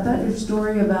 I thought your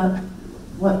story about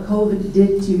what COVID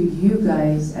did to you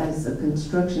guys as a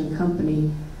construction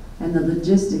company and the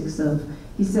logistics of,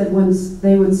 he said when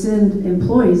they would send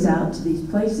employees out to these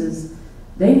places,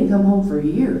 they didn't come home for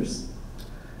years.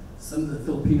 Some of the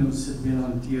Filipinos had been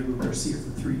on Diego Garcia for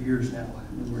 3 years now,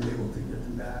 and we were able to get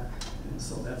them back. And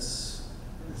so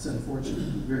it's unfortunate,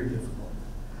 very difficult.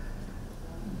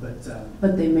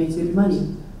 But they made good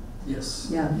money. Yes.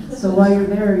 Yeah. So while you're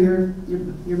there,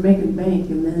 you're making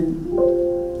bank, and then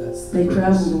they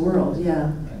travel the world.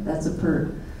 Yeah, that's a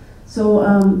perk. So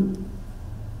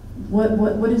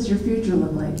what does your future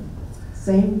look like?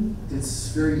 Same? It's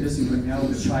very busy right now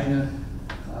with China.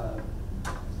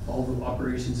 All the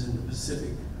operations in the Pacific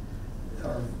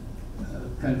are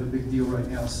kind of a big deal right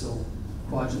now. So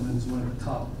Kwajalein is one of the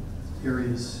top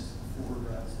areas for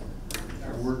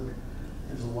our work.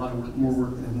 There's a lot of work, more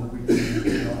work than what we can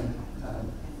get on.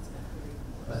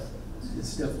 But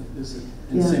it's definitely busy.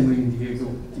 And Yeah. same way in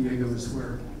Diego. Diego is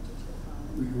where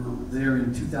We were there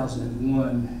in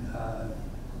 2001,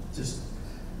 just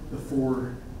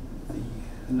before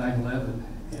the 9/11,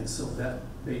 and so that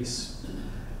base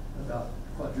about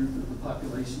quadrupled the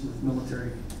population with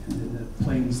military, and then the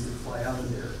planes that fly out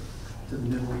of there to the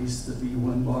Middle East, the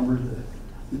B-1 bomber,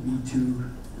 the B-2,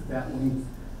 the Batwing,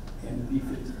 and the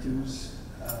B-52s.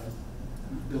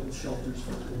 We built shelters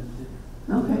for them.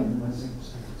 Okay.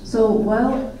 So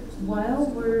while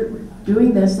we're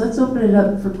doing this, let's open it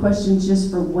up for questions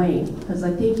just for Wayne, because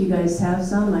I think you guys have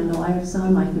some. I know I have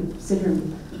some. I could sit here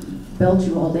and belch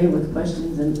you all day with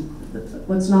questions, and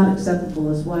what's not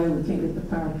acceptable is why we can't get the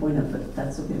PowerPoint up, but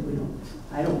that's okay.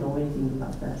 I don't know anything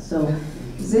about that. So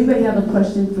does anybody have a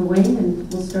question for Wayne?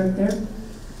 And we'll start there.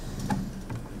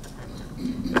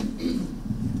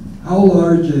 How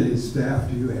large a staff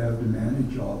do you have to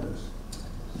manage all this?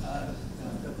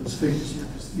 I've got those figures here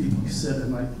because you said I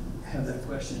might have that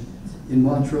question. In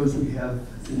Montrose, we have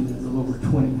a little over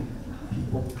 20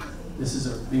 people. This is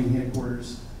our main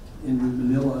headquarters. In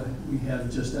Manila, we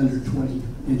have just under 20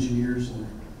 engineers, and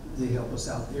they help us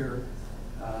out there.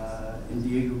 In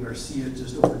Diego Garcia,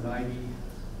 just over 90.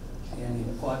 And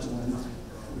in Kwajalein,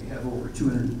 we have over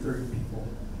 230 people,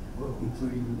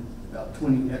 including about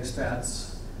 20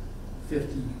 expats,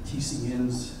 50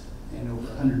 TCNs, and over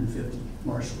 150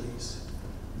 marshalees.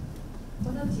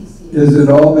 What are TCNs? Is it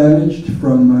all managed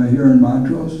from here in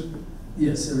Montrose?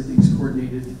 Yes, everything's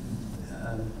coordinated.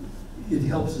 It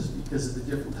helps us because of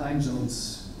the different time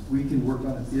zones. We can work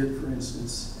on a bid, for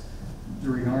instance,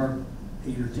 during our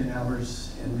 8 or 10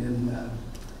 hours, and then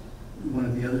one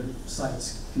of the other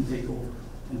sites can take over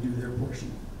and do their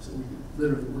portion. So we can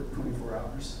literally work 24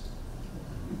 hours.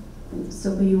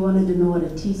 So you wanted to know what a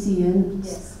TCN?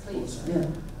 Yes, please. Yeah.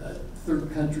 Third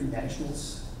country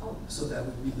nationals. Oh. So that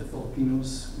would be the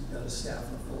Filipinos. We've got a staff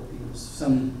of Filipinos.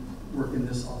 Some work in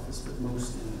this office, but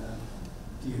most in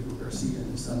Diego Garcia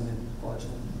and some in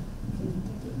Kwajalein.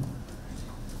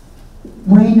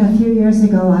 Wayne, a few years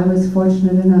ago, I was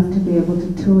fortunate enough to be able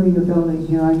to tour your building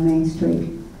here on Main Street.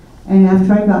 And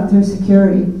after I got through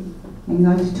security and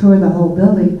got to tour the whole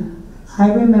building,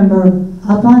 I remember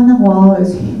up on the wall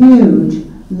is huge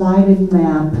lighted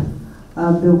map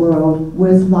of the world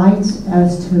with lights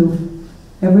as to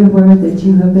everywhere that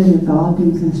you have been involved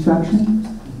in construction.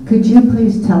 Could you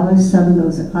please tell us some of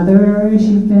those other areas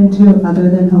you've been to other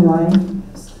than Hawaii?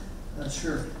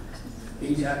 Sure.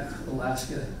 Adak,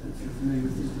 Alaska, if you're familiar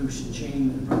with the Aleutian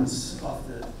chain that runs off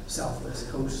the southwest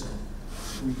coast.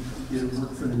 We did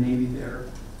work for the Navy there,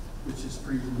 which is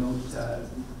pretty remote.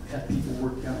 Had people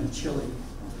work down in Chile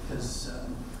because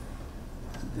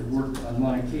they worked on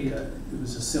Mauna Kea. It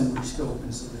was a similar scope,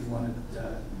 and so they wanted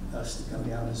us to come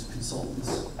down as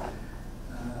consultants.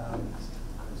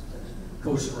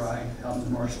 Kosarai out in the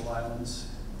Marshall Islands,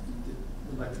 we did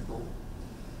electrical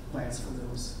plants for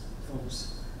those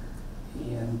folks.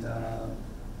 And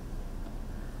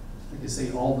like I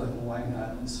say, all the Hawaiian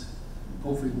Islands.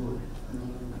 Hopefully we'll, I don't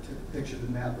know if we took a picture of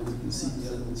the map, but we can see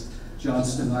the other ones.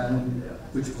 Johnston Island,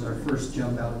 which was our first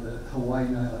jump out of the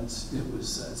Hawaiian Islands. It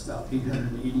was, it's about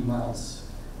 880 miles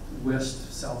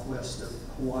southwest of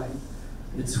Hawaii.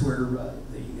 It's where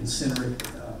they incinerate,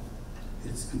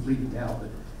 it's completed now, but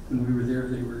when we were there,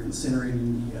 they were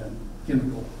incinerating the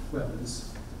chemical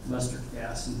weapons, mustard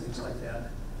gas and things like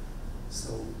that.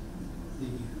 So the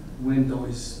wind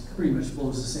always pretty much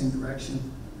blows the same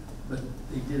direction, but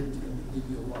they did give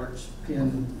you a large pin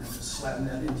and slam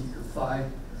that into your thigh.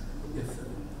 If the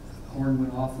horn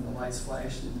went off and the lights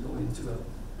flashed and go into a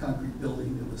concrete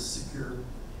building that was secure.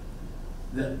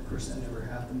 That, of course, that never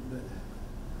happened, but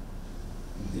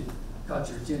it caught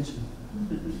your attention.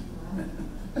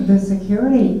 The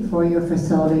security for your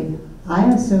facility,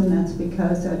 I assume that's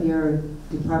because of your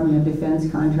Department of Defense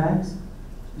contracts?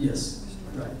 Yes,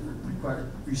 right.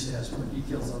 Risa has more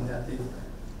details on that.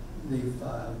 They've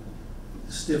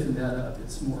stiffened that up.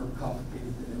 It's more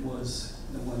complicated than it was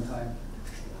at one time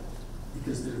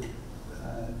because they're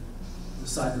the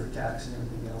cyber attacks and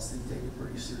everything else. They take it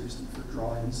pretty seriously for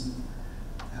drawings and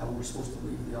how we're supposed to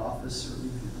leave the office or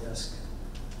leave the desk.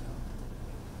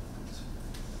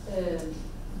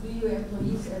 Do your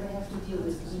employees ever have to deal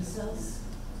with visas?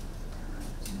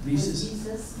 Visas? With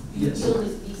visas? Yes. You deal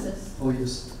with visas? Oh,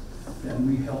 yes. And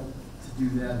we help to do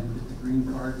that and get the green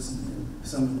cards, and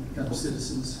some become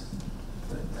citizens.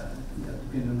 But yeah,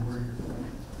 depending on where you're going.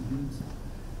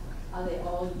 Mm-hmm. Are they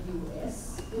all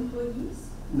U.S. employees?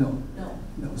 No. No.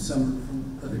 No, some are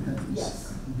from other countries.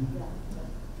 Yes. Mm-hmm.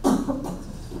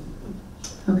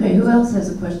 Yeah. Okay, who else has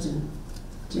a question?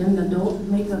 Jim, now don't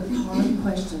make a hard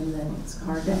question that it's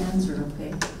hard to answer,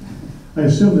 okay? I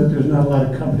assume that there's not a lot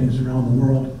of companies around the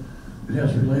world it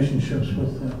has relationships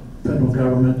with the federal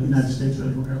government, United States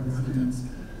federal government, and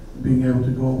being able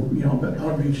to go, but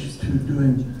outreach to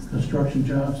doing construction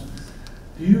jobs.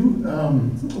 Do you,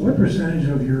 what percentage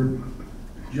of your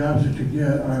jobs that you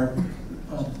get are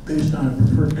based on a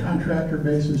preferred contractor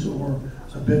basis or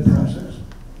a bid process?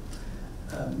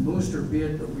 Most are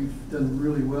bid, but we've done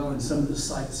really well in some of the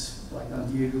sites, like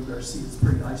on Diego Garcia, it's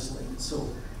pretty isolated. So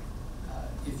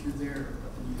if you're there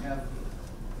and you have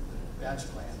the batch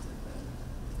plant,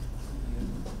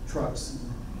 the trucks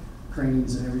and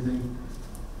cranes and everything,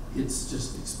 it's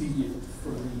just expedient for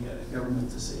the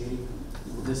government to say, hey,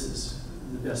 this is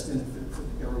the best benefit for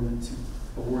the government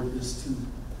to award this to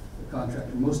the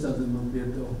contractor. Most of them are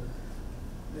bid though.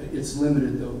 It's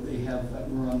limited though. They have,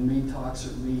 we're on May talks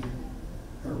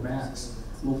or max,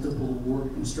 multiple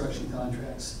award construction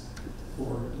contracts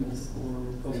or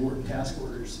multiple award task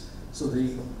orders. So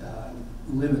they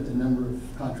limit the number of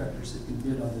contractors that can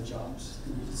bid on the jobs.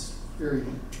 It's very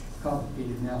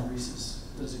complicated now. Reese's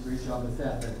does a great job with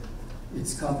that, but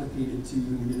it's complicated to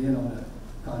even get in on a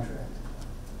contract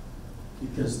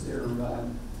because they're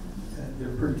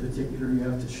pretty particular. You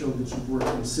have to show that you've worked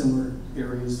in similar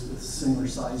areas with similar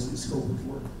size and scope of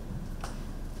work.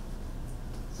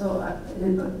 So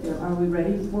are we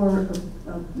ready for,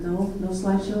 no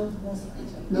slideshow?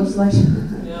 No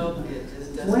slideshow? No, it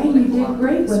just doesn't. Wayne, you did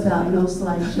great without no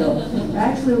slideshow.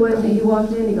 Actually, when he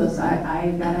walked in, he goes, I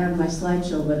gotta have my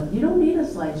slideshow, but you don't need a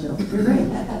slideshow. You're great.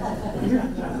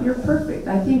 You're perfect.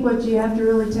 I think what you have to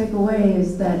really take away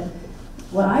is that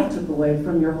what I took away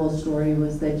from your whole story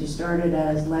was that you started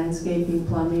as landscaping,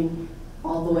 plumbing,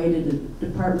 all the way to the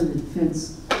Department of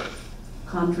Defense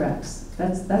contracts.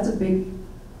 That's a big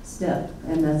step,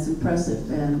 and that's impressive,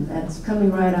 and that's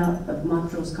coming right out of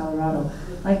Montrose, Colorado.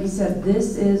 Like you said,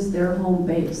 this is their home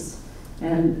base,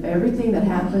 and everything that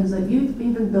happens, like you've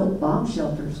even built bomb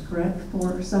shelters, correct,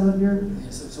 for some of your...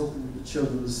 Yes, I was hoping we could show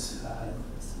those.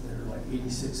 They're like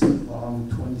 86 feet long,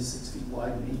 26 feet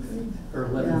wide, and 8 feet, or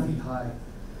 11 feet high,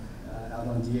 out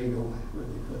on Diego, where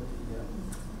they put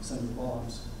some of the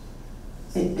bombs.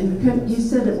 And you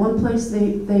said at one place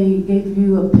they gave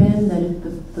you a pen that if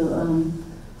the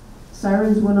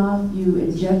sirens went off, you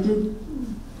injected.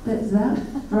 Is that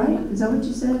right? Is that what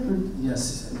you said?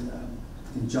 Yes,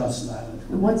 in Johnson Island.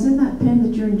 And what's in that pen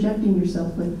that you're injecting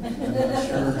yourself with? I'm not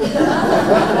sure.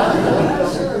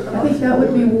 I think that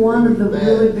would be one of the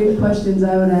really big questions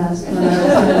I would ask when I was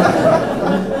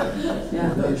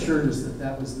yeah. They assured us that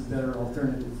that was the better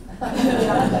alternative.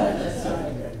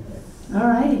 All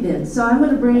righty then. So I'm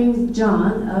going to bring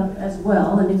John up as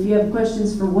well, and if you have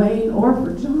questions for Wayne or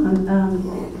for John,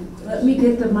 let me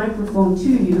get the microphone to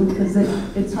you because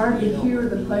it's hard to hear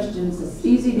the questions. It's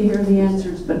easy to hear the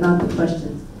answers, but not the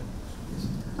questions.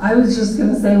 I was just going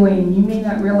to say, Wayne, you may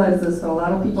not realize this, but a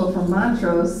lot of people from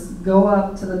Montrose go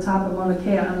up to the top of Mauna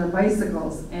Kea on their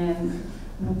bicycles, and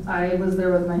I was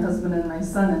there with my husband and my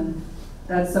son, and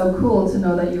that's so cool to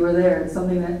know that you were there. It's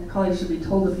something that probably should be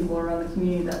told to people around the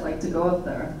community that like to go up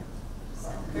there.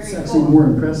 It's actually more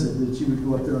impressive that you would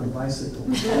go up there on a bicycle.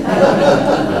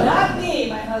 Not me,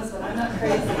 my husband. I'm not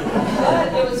crazy.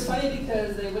 But it was funny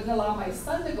because they wouldn't allow my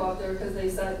son to go up there because they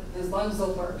said his lungs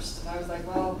will burst. And I was like,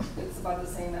 well, it's about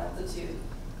the same altitude.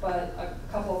 But a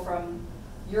couple from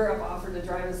Europe offered to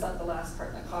drive us up the last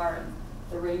part in the car, and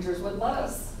the rangers wouldn't let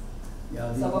us.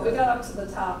 Yeah, But we got up to the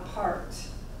top part.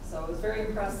 So it was very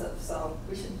impressive. So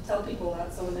we should tell people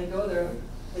that so when they go there,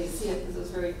 they see it because it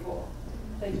was very cool.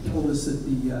 Thank They you. told us that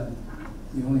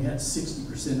you only had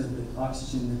 60% of the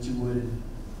oxygen that you would in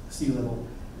sea level.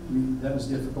 That was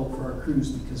difficult for our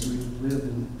crews because we live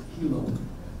in Hilo,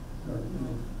 or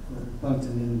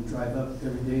Bunkton, and drive up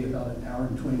every day about an hour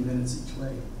and 20 minutes each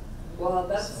way. Well,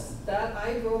 that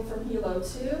I drove from Hilo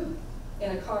too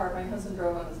in a car. My husband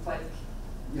drove on his bike.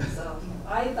 Yeah. So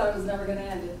I thought it was never going to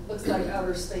end. It looks like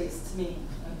outer space to me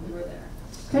when we were there.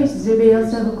 Okay, does anybody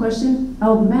else have a question?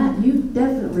 Oh, Matt, you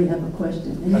definitely have a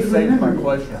question. And you remembered it.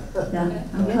 question. Yeah,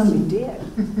 I'm Yes, coming. you did.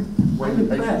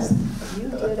 I'm impressed. You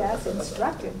did as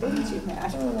instructed, didn't you,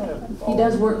 Matt? He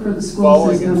does work for the school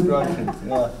Following system. instructions,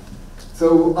 yeah.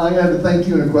 So I have a thank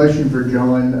you and a question for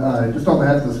John. Just on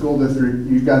behalf of the school district,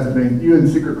 you and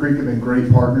Secret Creek have been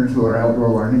great partners with our outdoor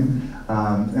learning.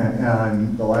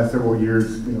 And the last several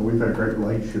years, we've had a great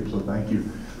relationship, so thank you.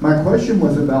 My question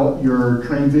was about your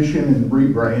transition and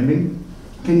rebranding.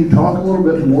 Can you talk a little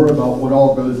bit more about what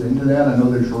all goes into that? I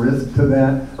know there's risk to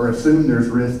that, or assume there's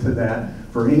risk to that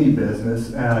for any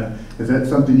business. And is that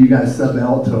something you guys sub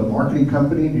out to a marketing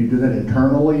company? Do you do that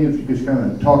internally? If you could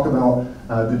kind of talk about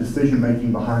the decision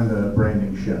making behind the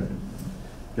branding shift.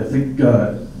 I think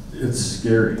it's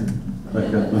scary.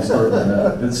 Like, let's start with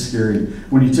that. It's scary.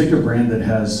 When you take a brand that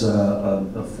has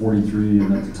a 43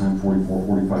 and at the time 44,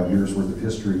 45 years worth of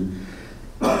history,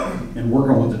 and work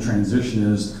on what the transition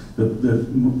is, the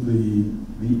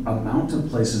amount of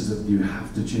places that you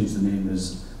have to change the name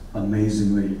is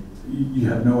amazingly, you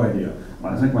have no idea.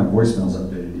 I think my voicemail's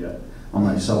updated yet on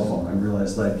my cell phone. I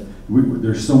realized like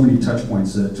there's so many touch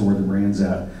points to where the brand's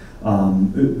at.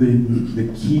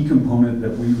 The key component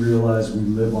that we realize we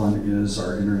live on is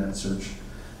our internet search.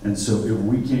 And so if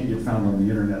we can't get found on the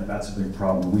internet, that's a big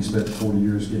problem. We spent 40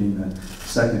 years getting the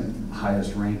second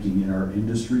highest ranking in our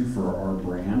industry for our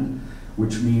brand,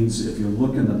 which means if you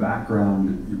look in the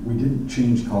background, we didn't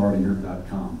change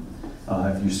ColoradoYurt.com.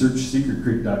 If you search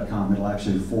secretcreek.com, it'll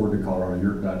actually forward to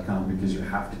ColoradoYurt.com because you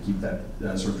have to keep that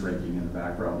search ranking in the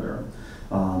background there.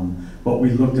 But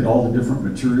we looked at all the different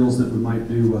materials that we might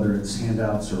do, whether it's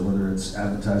handouts or whether it's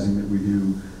advertising that we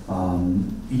do,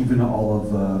 even all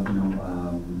of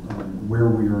where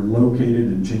we are located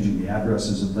and changing the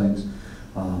addresses of things.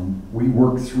 We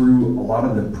work through a lot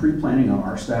of the pre-planning on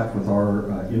our staff with our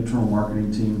internal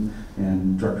marketing team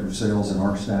and director of sales and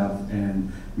our staff,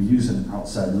 and we use an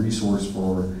outside resource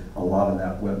for a lot of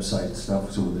that website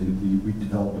stuff. So we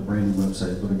developed a brand new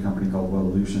website with a company called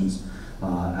Webolutions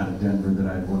out of Denver that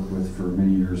I'd worked with for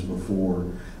many years before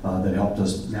that helped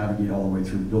us navigate all the way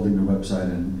through building the website,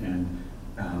 and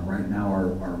right now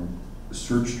our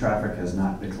search traffic has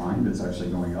not declined. It's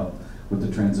actually going up with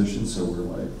the transition, so we're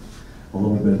like a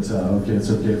little bit, okay, it's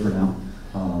okay for now.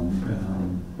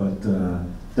 But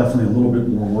definitely a little bit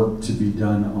more work to be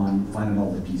done on finding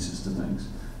all the pieces to things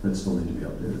that still need to be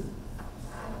updated.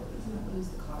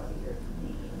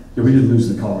 Yeah, we didn't lose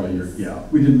the Colorado Yurt. Yeah,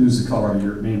 we didn't lose the Colorado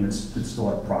Yurt name. It's still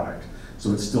our product,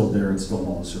 so it's still there. It's still in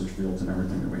all the search fields and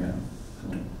everything that we have.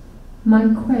 So. My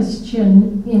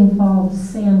question involves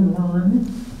San Juan.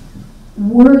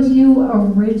 Were you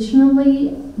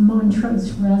originally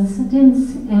Montrose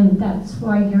residents, and that's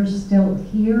why you're still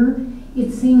here?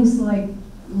 It seems like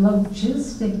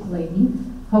logistically,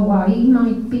 Hawaii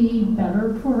might be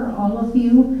better for all of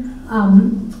you.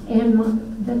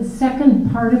 And the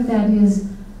second part of that is,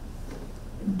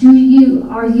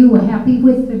 are you happy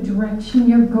with the direction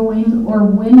you're going, or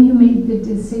when you made the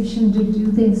decision to do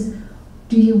this,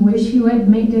 do you wish you had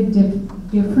made a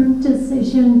different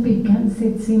decision, because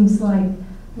it seems like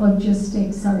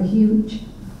logistics are huge?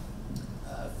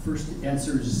 First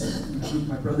answer is,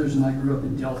 my brothers and I grew up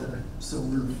in Delta, so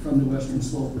we're from the Western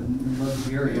Slope and we love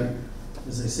the area.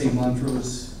 As I say,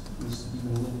 Montrose was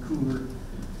even a little cooler,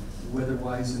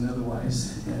 weather-wise and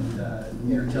otherwise, and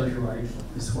near Telluride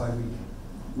is why we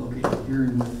located here,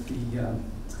 and with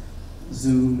the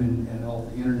Zoom and all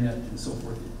the internet and so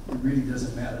forth, it really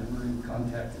doesn't matter. We're in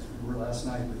contact, as we were last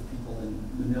night, with people in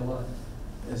Manila,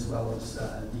 as well as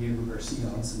Diego Garcia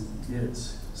on some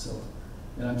bids. So,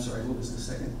 and I'm sorry, what was the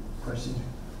second question?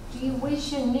 Do you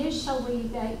wish initially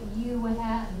that you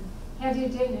had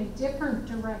headed in a different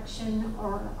direction,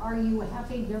 or are you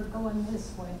happy you're going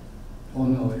this way? Oh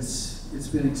no, it's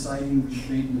been exciting. We've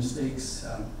made mistakes,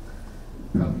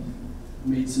 probably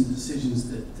made some decisions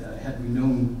that had we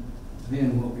known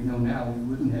then what we know now, we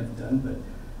wouldn't have done, but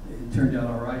it turned out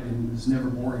all right, and it was never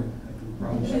boring, I can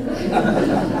promise you.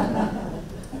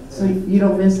 So you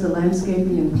don't miss the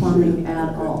landscaping and plumbing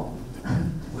at all?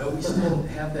 Well, we still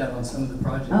have that on some of the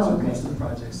projects, oh, okay. Most of the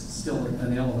projects, it's still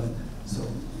an element, so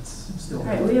it's still. All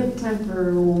right, we have time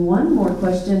for one more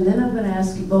question, then I'm going to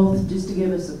ask you both just to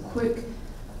give us a quick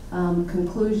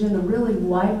conclusion of really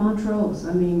why Montrose.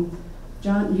 I mean,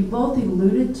 John, you both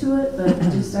alluded to it, but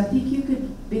just I think you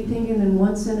could be thinking in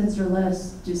one sentence or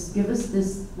less, just give us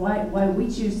this, why we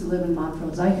choose to live in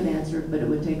Montrose. I could answer it, but it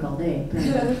would take all day.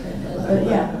 But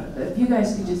yeah, if you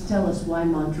guys could just tell us why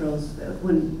Montrose,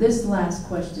 when this last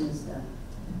question is done.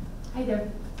 Hi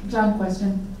there, John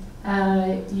question.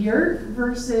 Yurt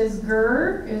versus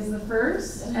GUR is the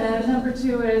first, and number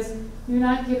two is, you're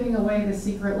not giving away the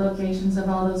secret locations of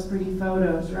all those pretty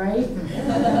photos, right?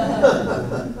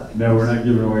 No, we're not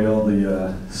giving away all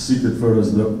the secret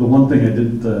photos. The one thing I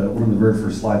did, one of the very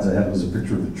first slides I had was a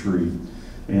picture of a tree.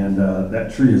 And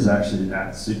that tree is actually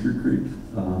at Secret Creek.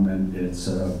 And it's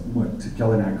what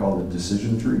Kelly and I call the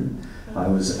decision tree. I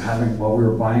was having, while we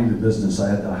were buying the business, I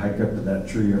had to hike up to that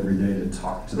tree every day to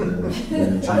talk to the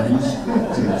Chinese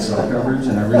to get cell coverage.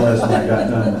 And I realized when I got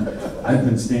done, I've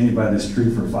been standing by this tree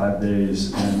for 5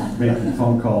 days and making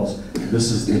phone calls.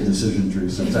 This is the decision tree,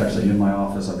 so it's actually in my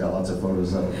office. I've got lots of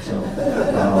photos of it. So,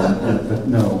 but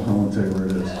no, I won't tell you where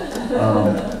it is.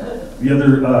 The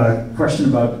other question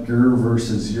about GUR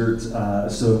versus yurts.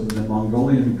 So the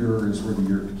Mongolian GUR is where the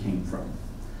yurt came from.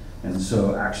 And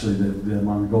so actually the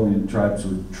Mongolian tribes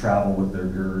would travel with their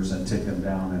gers and take them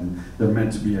down, and they're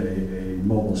meant to be a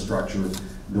mobile structure.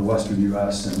 The Western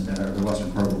U.S. and the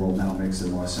Western part of the world now makes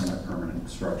them a semi-permanent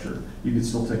structure. You can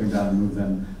still take them down and move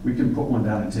them. We can put one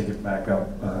down and take it back up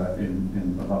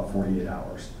in about 48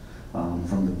 hours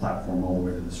from the platform all the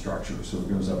way to the structure. So it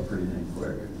goes up pretty dang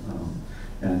quick.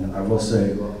 And I will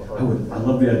say, I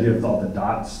love the idea of all the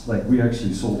dots. Like, we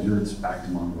actually sold yurts back to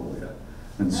Mongolia.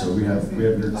 And so we have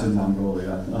yurts in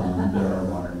Mongolia. There are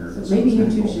modern yurts. So maybe you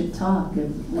two should talk,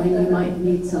 and when you might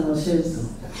need some of his.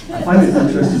 I find it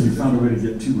interesting you found a way to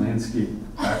get two landscape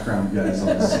background guys on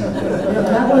the scene.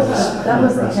 That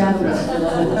was the catalyst.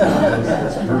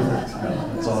 That's perfect. Yeah,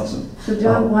 that's awesome. So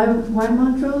John, why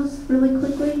Montrose really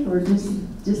quickly, or just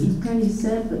kind of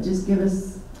said, but just give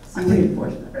us some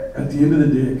reinforcement? At the end of the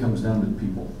day, it comes down to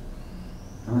people.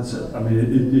 And that's it. I mean,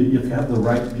 if you have the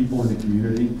right people in the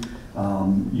community,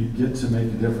 you get to make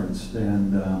a difference.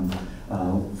 And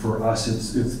for us,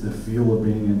 it's the feel of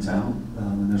being in town,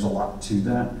 and there's a lot to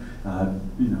that.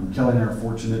 Kelly and I are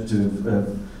fortunate to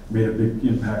have made a big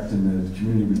impact in the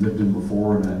community we lived in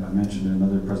before, and I mentioned in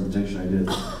another presentation I did.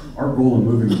 Our goal in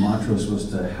moving to Montrose was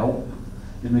to help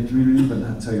in the community, but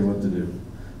not tell you what to do.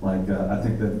 Like, I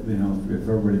think that, if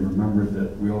everybody remembered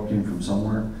that we all came from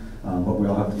somewhere, but we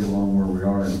all have to get along where we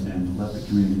are and let the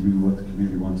community be what the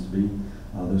community wants to be.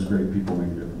 Those great people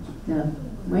make a difference. Yeah.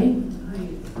 Wayne?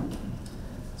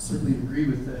 Certainly agree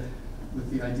with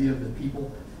the idea of the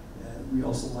people. We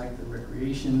also like the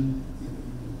recreation.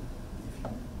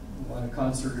 If you want a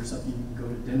concert or something, you can go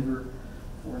to Denver,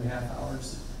 4.5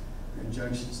 hours. Grand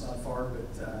Junction's not far, but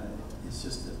it's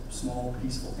just a small,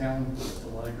 peaceful town with a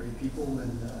lot of great people,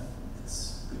 and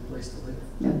it's a good place to live.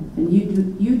 Yeah, and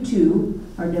you two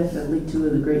are definitely two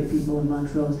of the great people in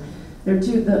Montrose. They're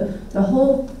two.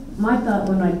 My thought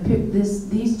when I picked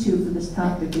these two for this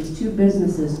topic is two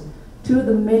of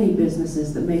the many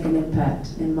businesses that make an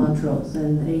impact in Montrose,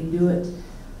 and they do it,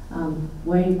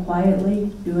 Wayne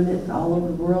quietly, doing it all over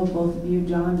the world. Both of you,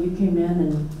 John, you came in,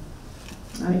 and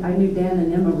I knew Dan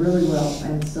and Emma really well,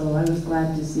 and so I was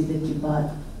glad to see that you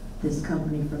bought this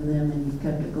company from them and you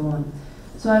kept it going.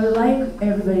 So I would like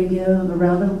everybody to give them a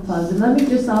round of applause. And let me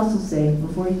just also say,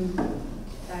 before you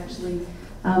actually,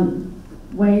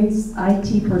 Wayne's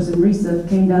IT person, Risa,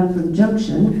 came down from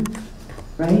Junction,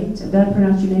 right? Did I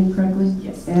pronounce your name correctly?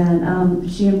 Yes. And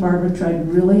she and Barbara tried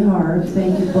really hard.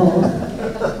 Thank you both.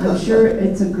 I'm sure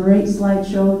it's a great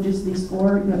slideshow, just these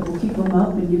four. We'll keep them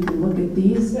up and you can look at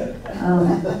these.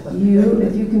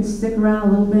 If you can stick around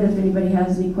a little bit, if anybody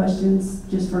has any questions,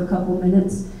 just for a couple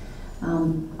minutes.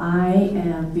 I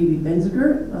am Phoebe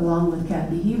Benziger, along with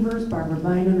Kathy Hebers, Barbara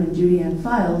Bynum, and Judy Ann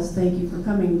Files. Thank you for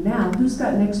coming. Now, who's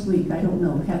got next week? I don't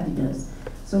know. Kathy does.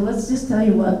 So let's just tell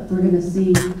you what we're going to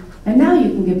see. And now you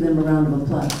can give them a round of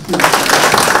applause.